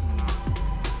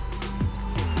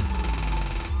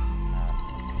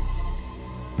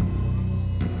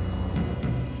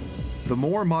 The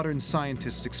more modern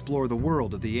scientists explore the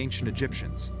world of the ancient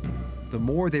Egyptians, the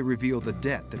more they reveal the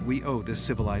debt that we owe this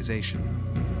civilization.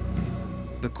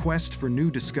 The quest for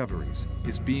new discoveries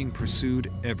is being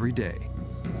pursued every day.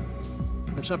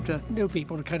 It's up to new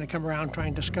people to kind of come around, try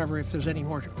and discover if there's any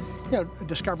more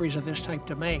discoveries of this type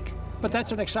to make. But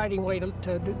that's an exciting way to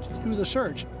do the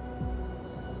search.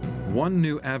 One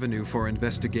new avenue for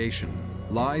investigation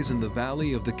lies in the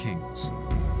Valley of the Kings.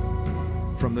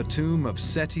 From the tomb of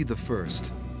Seti I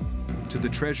to the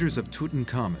treasures of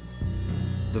Tutankhamun,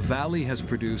 the valley has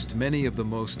produced many of the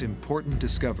most important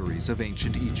discoveries of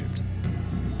ancient Egypt.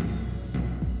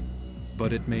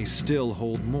 But it may still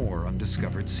hold more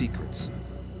undiscovered secrets.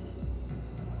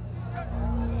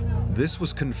 This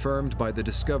was confirmed by the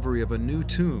discovery of a new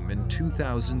tomb in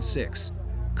 2006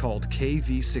 called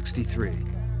KV63.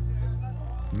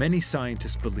 Many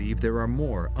scientists believe there are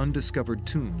more undiscovered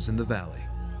tombs in the valley.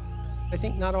 I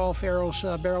think not all Pharaoh's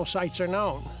burial sites are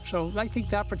known, so I think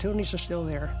the opportunities are still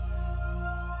there.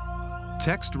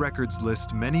 Text records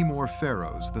list many more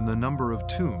pharaohs than the number of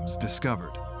tombs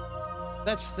discovered.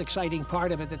 That's the exciting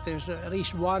part of it, that there's at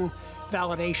least one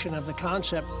validation of the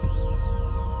concept.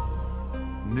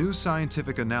 new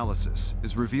scientific analysis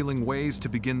is revealing ways to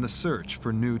begin the search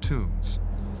for new tombs.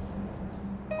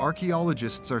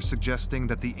 Archaeologists are suggesting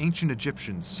that the ancient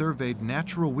Egyptians surveyed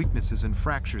natural weaknesses and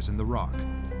fractures in the rock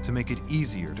to make it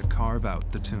easier to carve out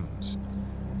the tombs.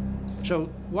 So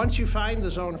once you find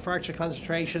the zone of fracture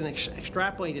concentration and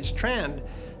extrapolate its trend,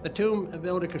 the tomb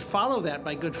builder could follow that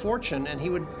by good fortune, and he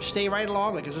would stay right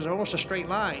along it because it's almost a straight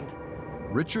line.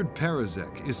 Richard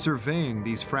Parizek is surveying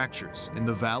these fractures in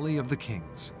the Valley of the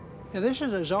Kings. Now, this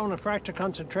is a zone of fracture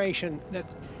concentration that,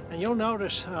 and you'll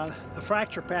notice the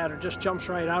fracture pattern just jumps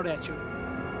right out at you.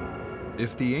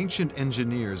 If the ancient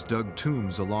engineers dug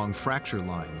tombs along fracture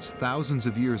lines thousands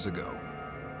of years ago,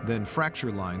 then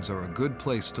fracture lines are a good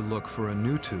place to look for a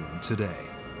new tomb today.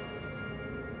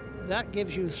 That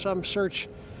gives you some search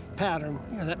pattern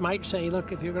that might say,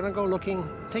 look, if you're going to go looking,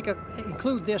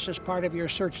 include this as part of your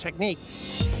search technique.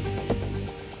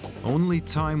 Only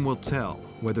time will tell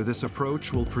whether this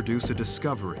approach will produce a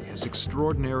discovery as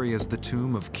extraordinary as the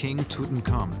tomb of King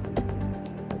Tutankhamun.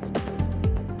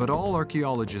 But all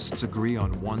archaeologists agree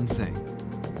on one thing: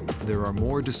 there are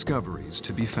more discoveries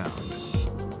to be found.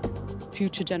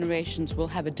 Future generations will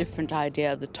have a different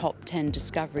idea of the top 10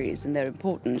 discoveries and their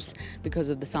importance because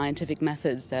of the scientific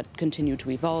methods that continue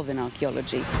to evolve in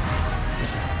archaeology.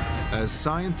 As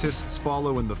scientists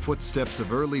follow in the footsteps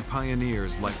of early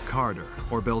pioneers like Carter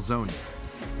or Belzoni,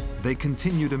 they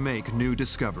continue to make new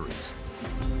discoveries.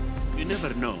 You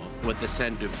never know what the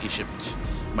sand of Egypt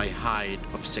might hide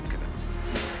of secrets.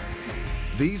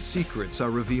 These secrets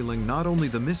are revealing not only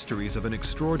the mysteries of an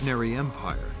extraordinary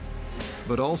empire,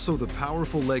 but also the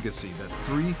powerful legacy that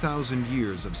 3,000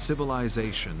 years of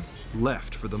civilization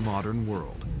left for the modern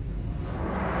world.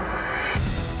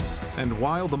 And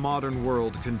while the modern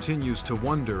world continues to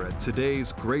wonder at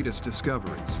today's greatest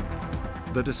discoveries,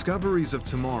 the discoveries of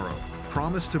tomorrow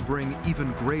promise to bring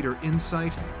even greater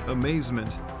insight,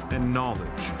 amazement, and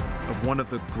knowledge of one of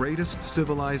the greatest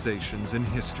civilizations in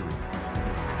history: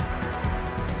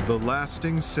 the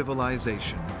lasting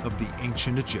civilization of the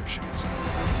ancient Egyptians.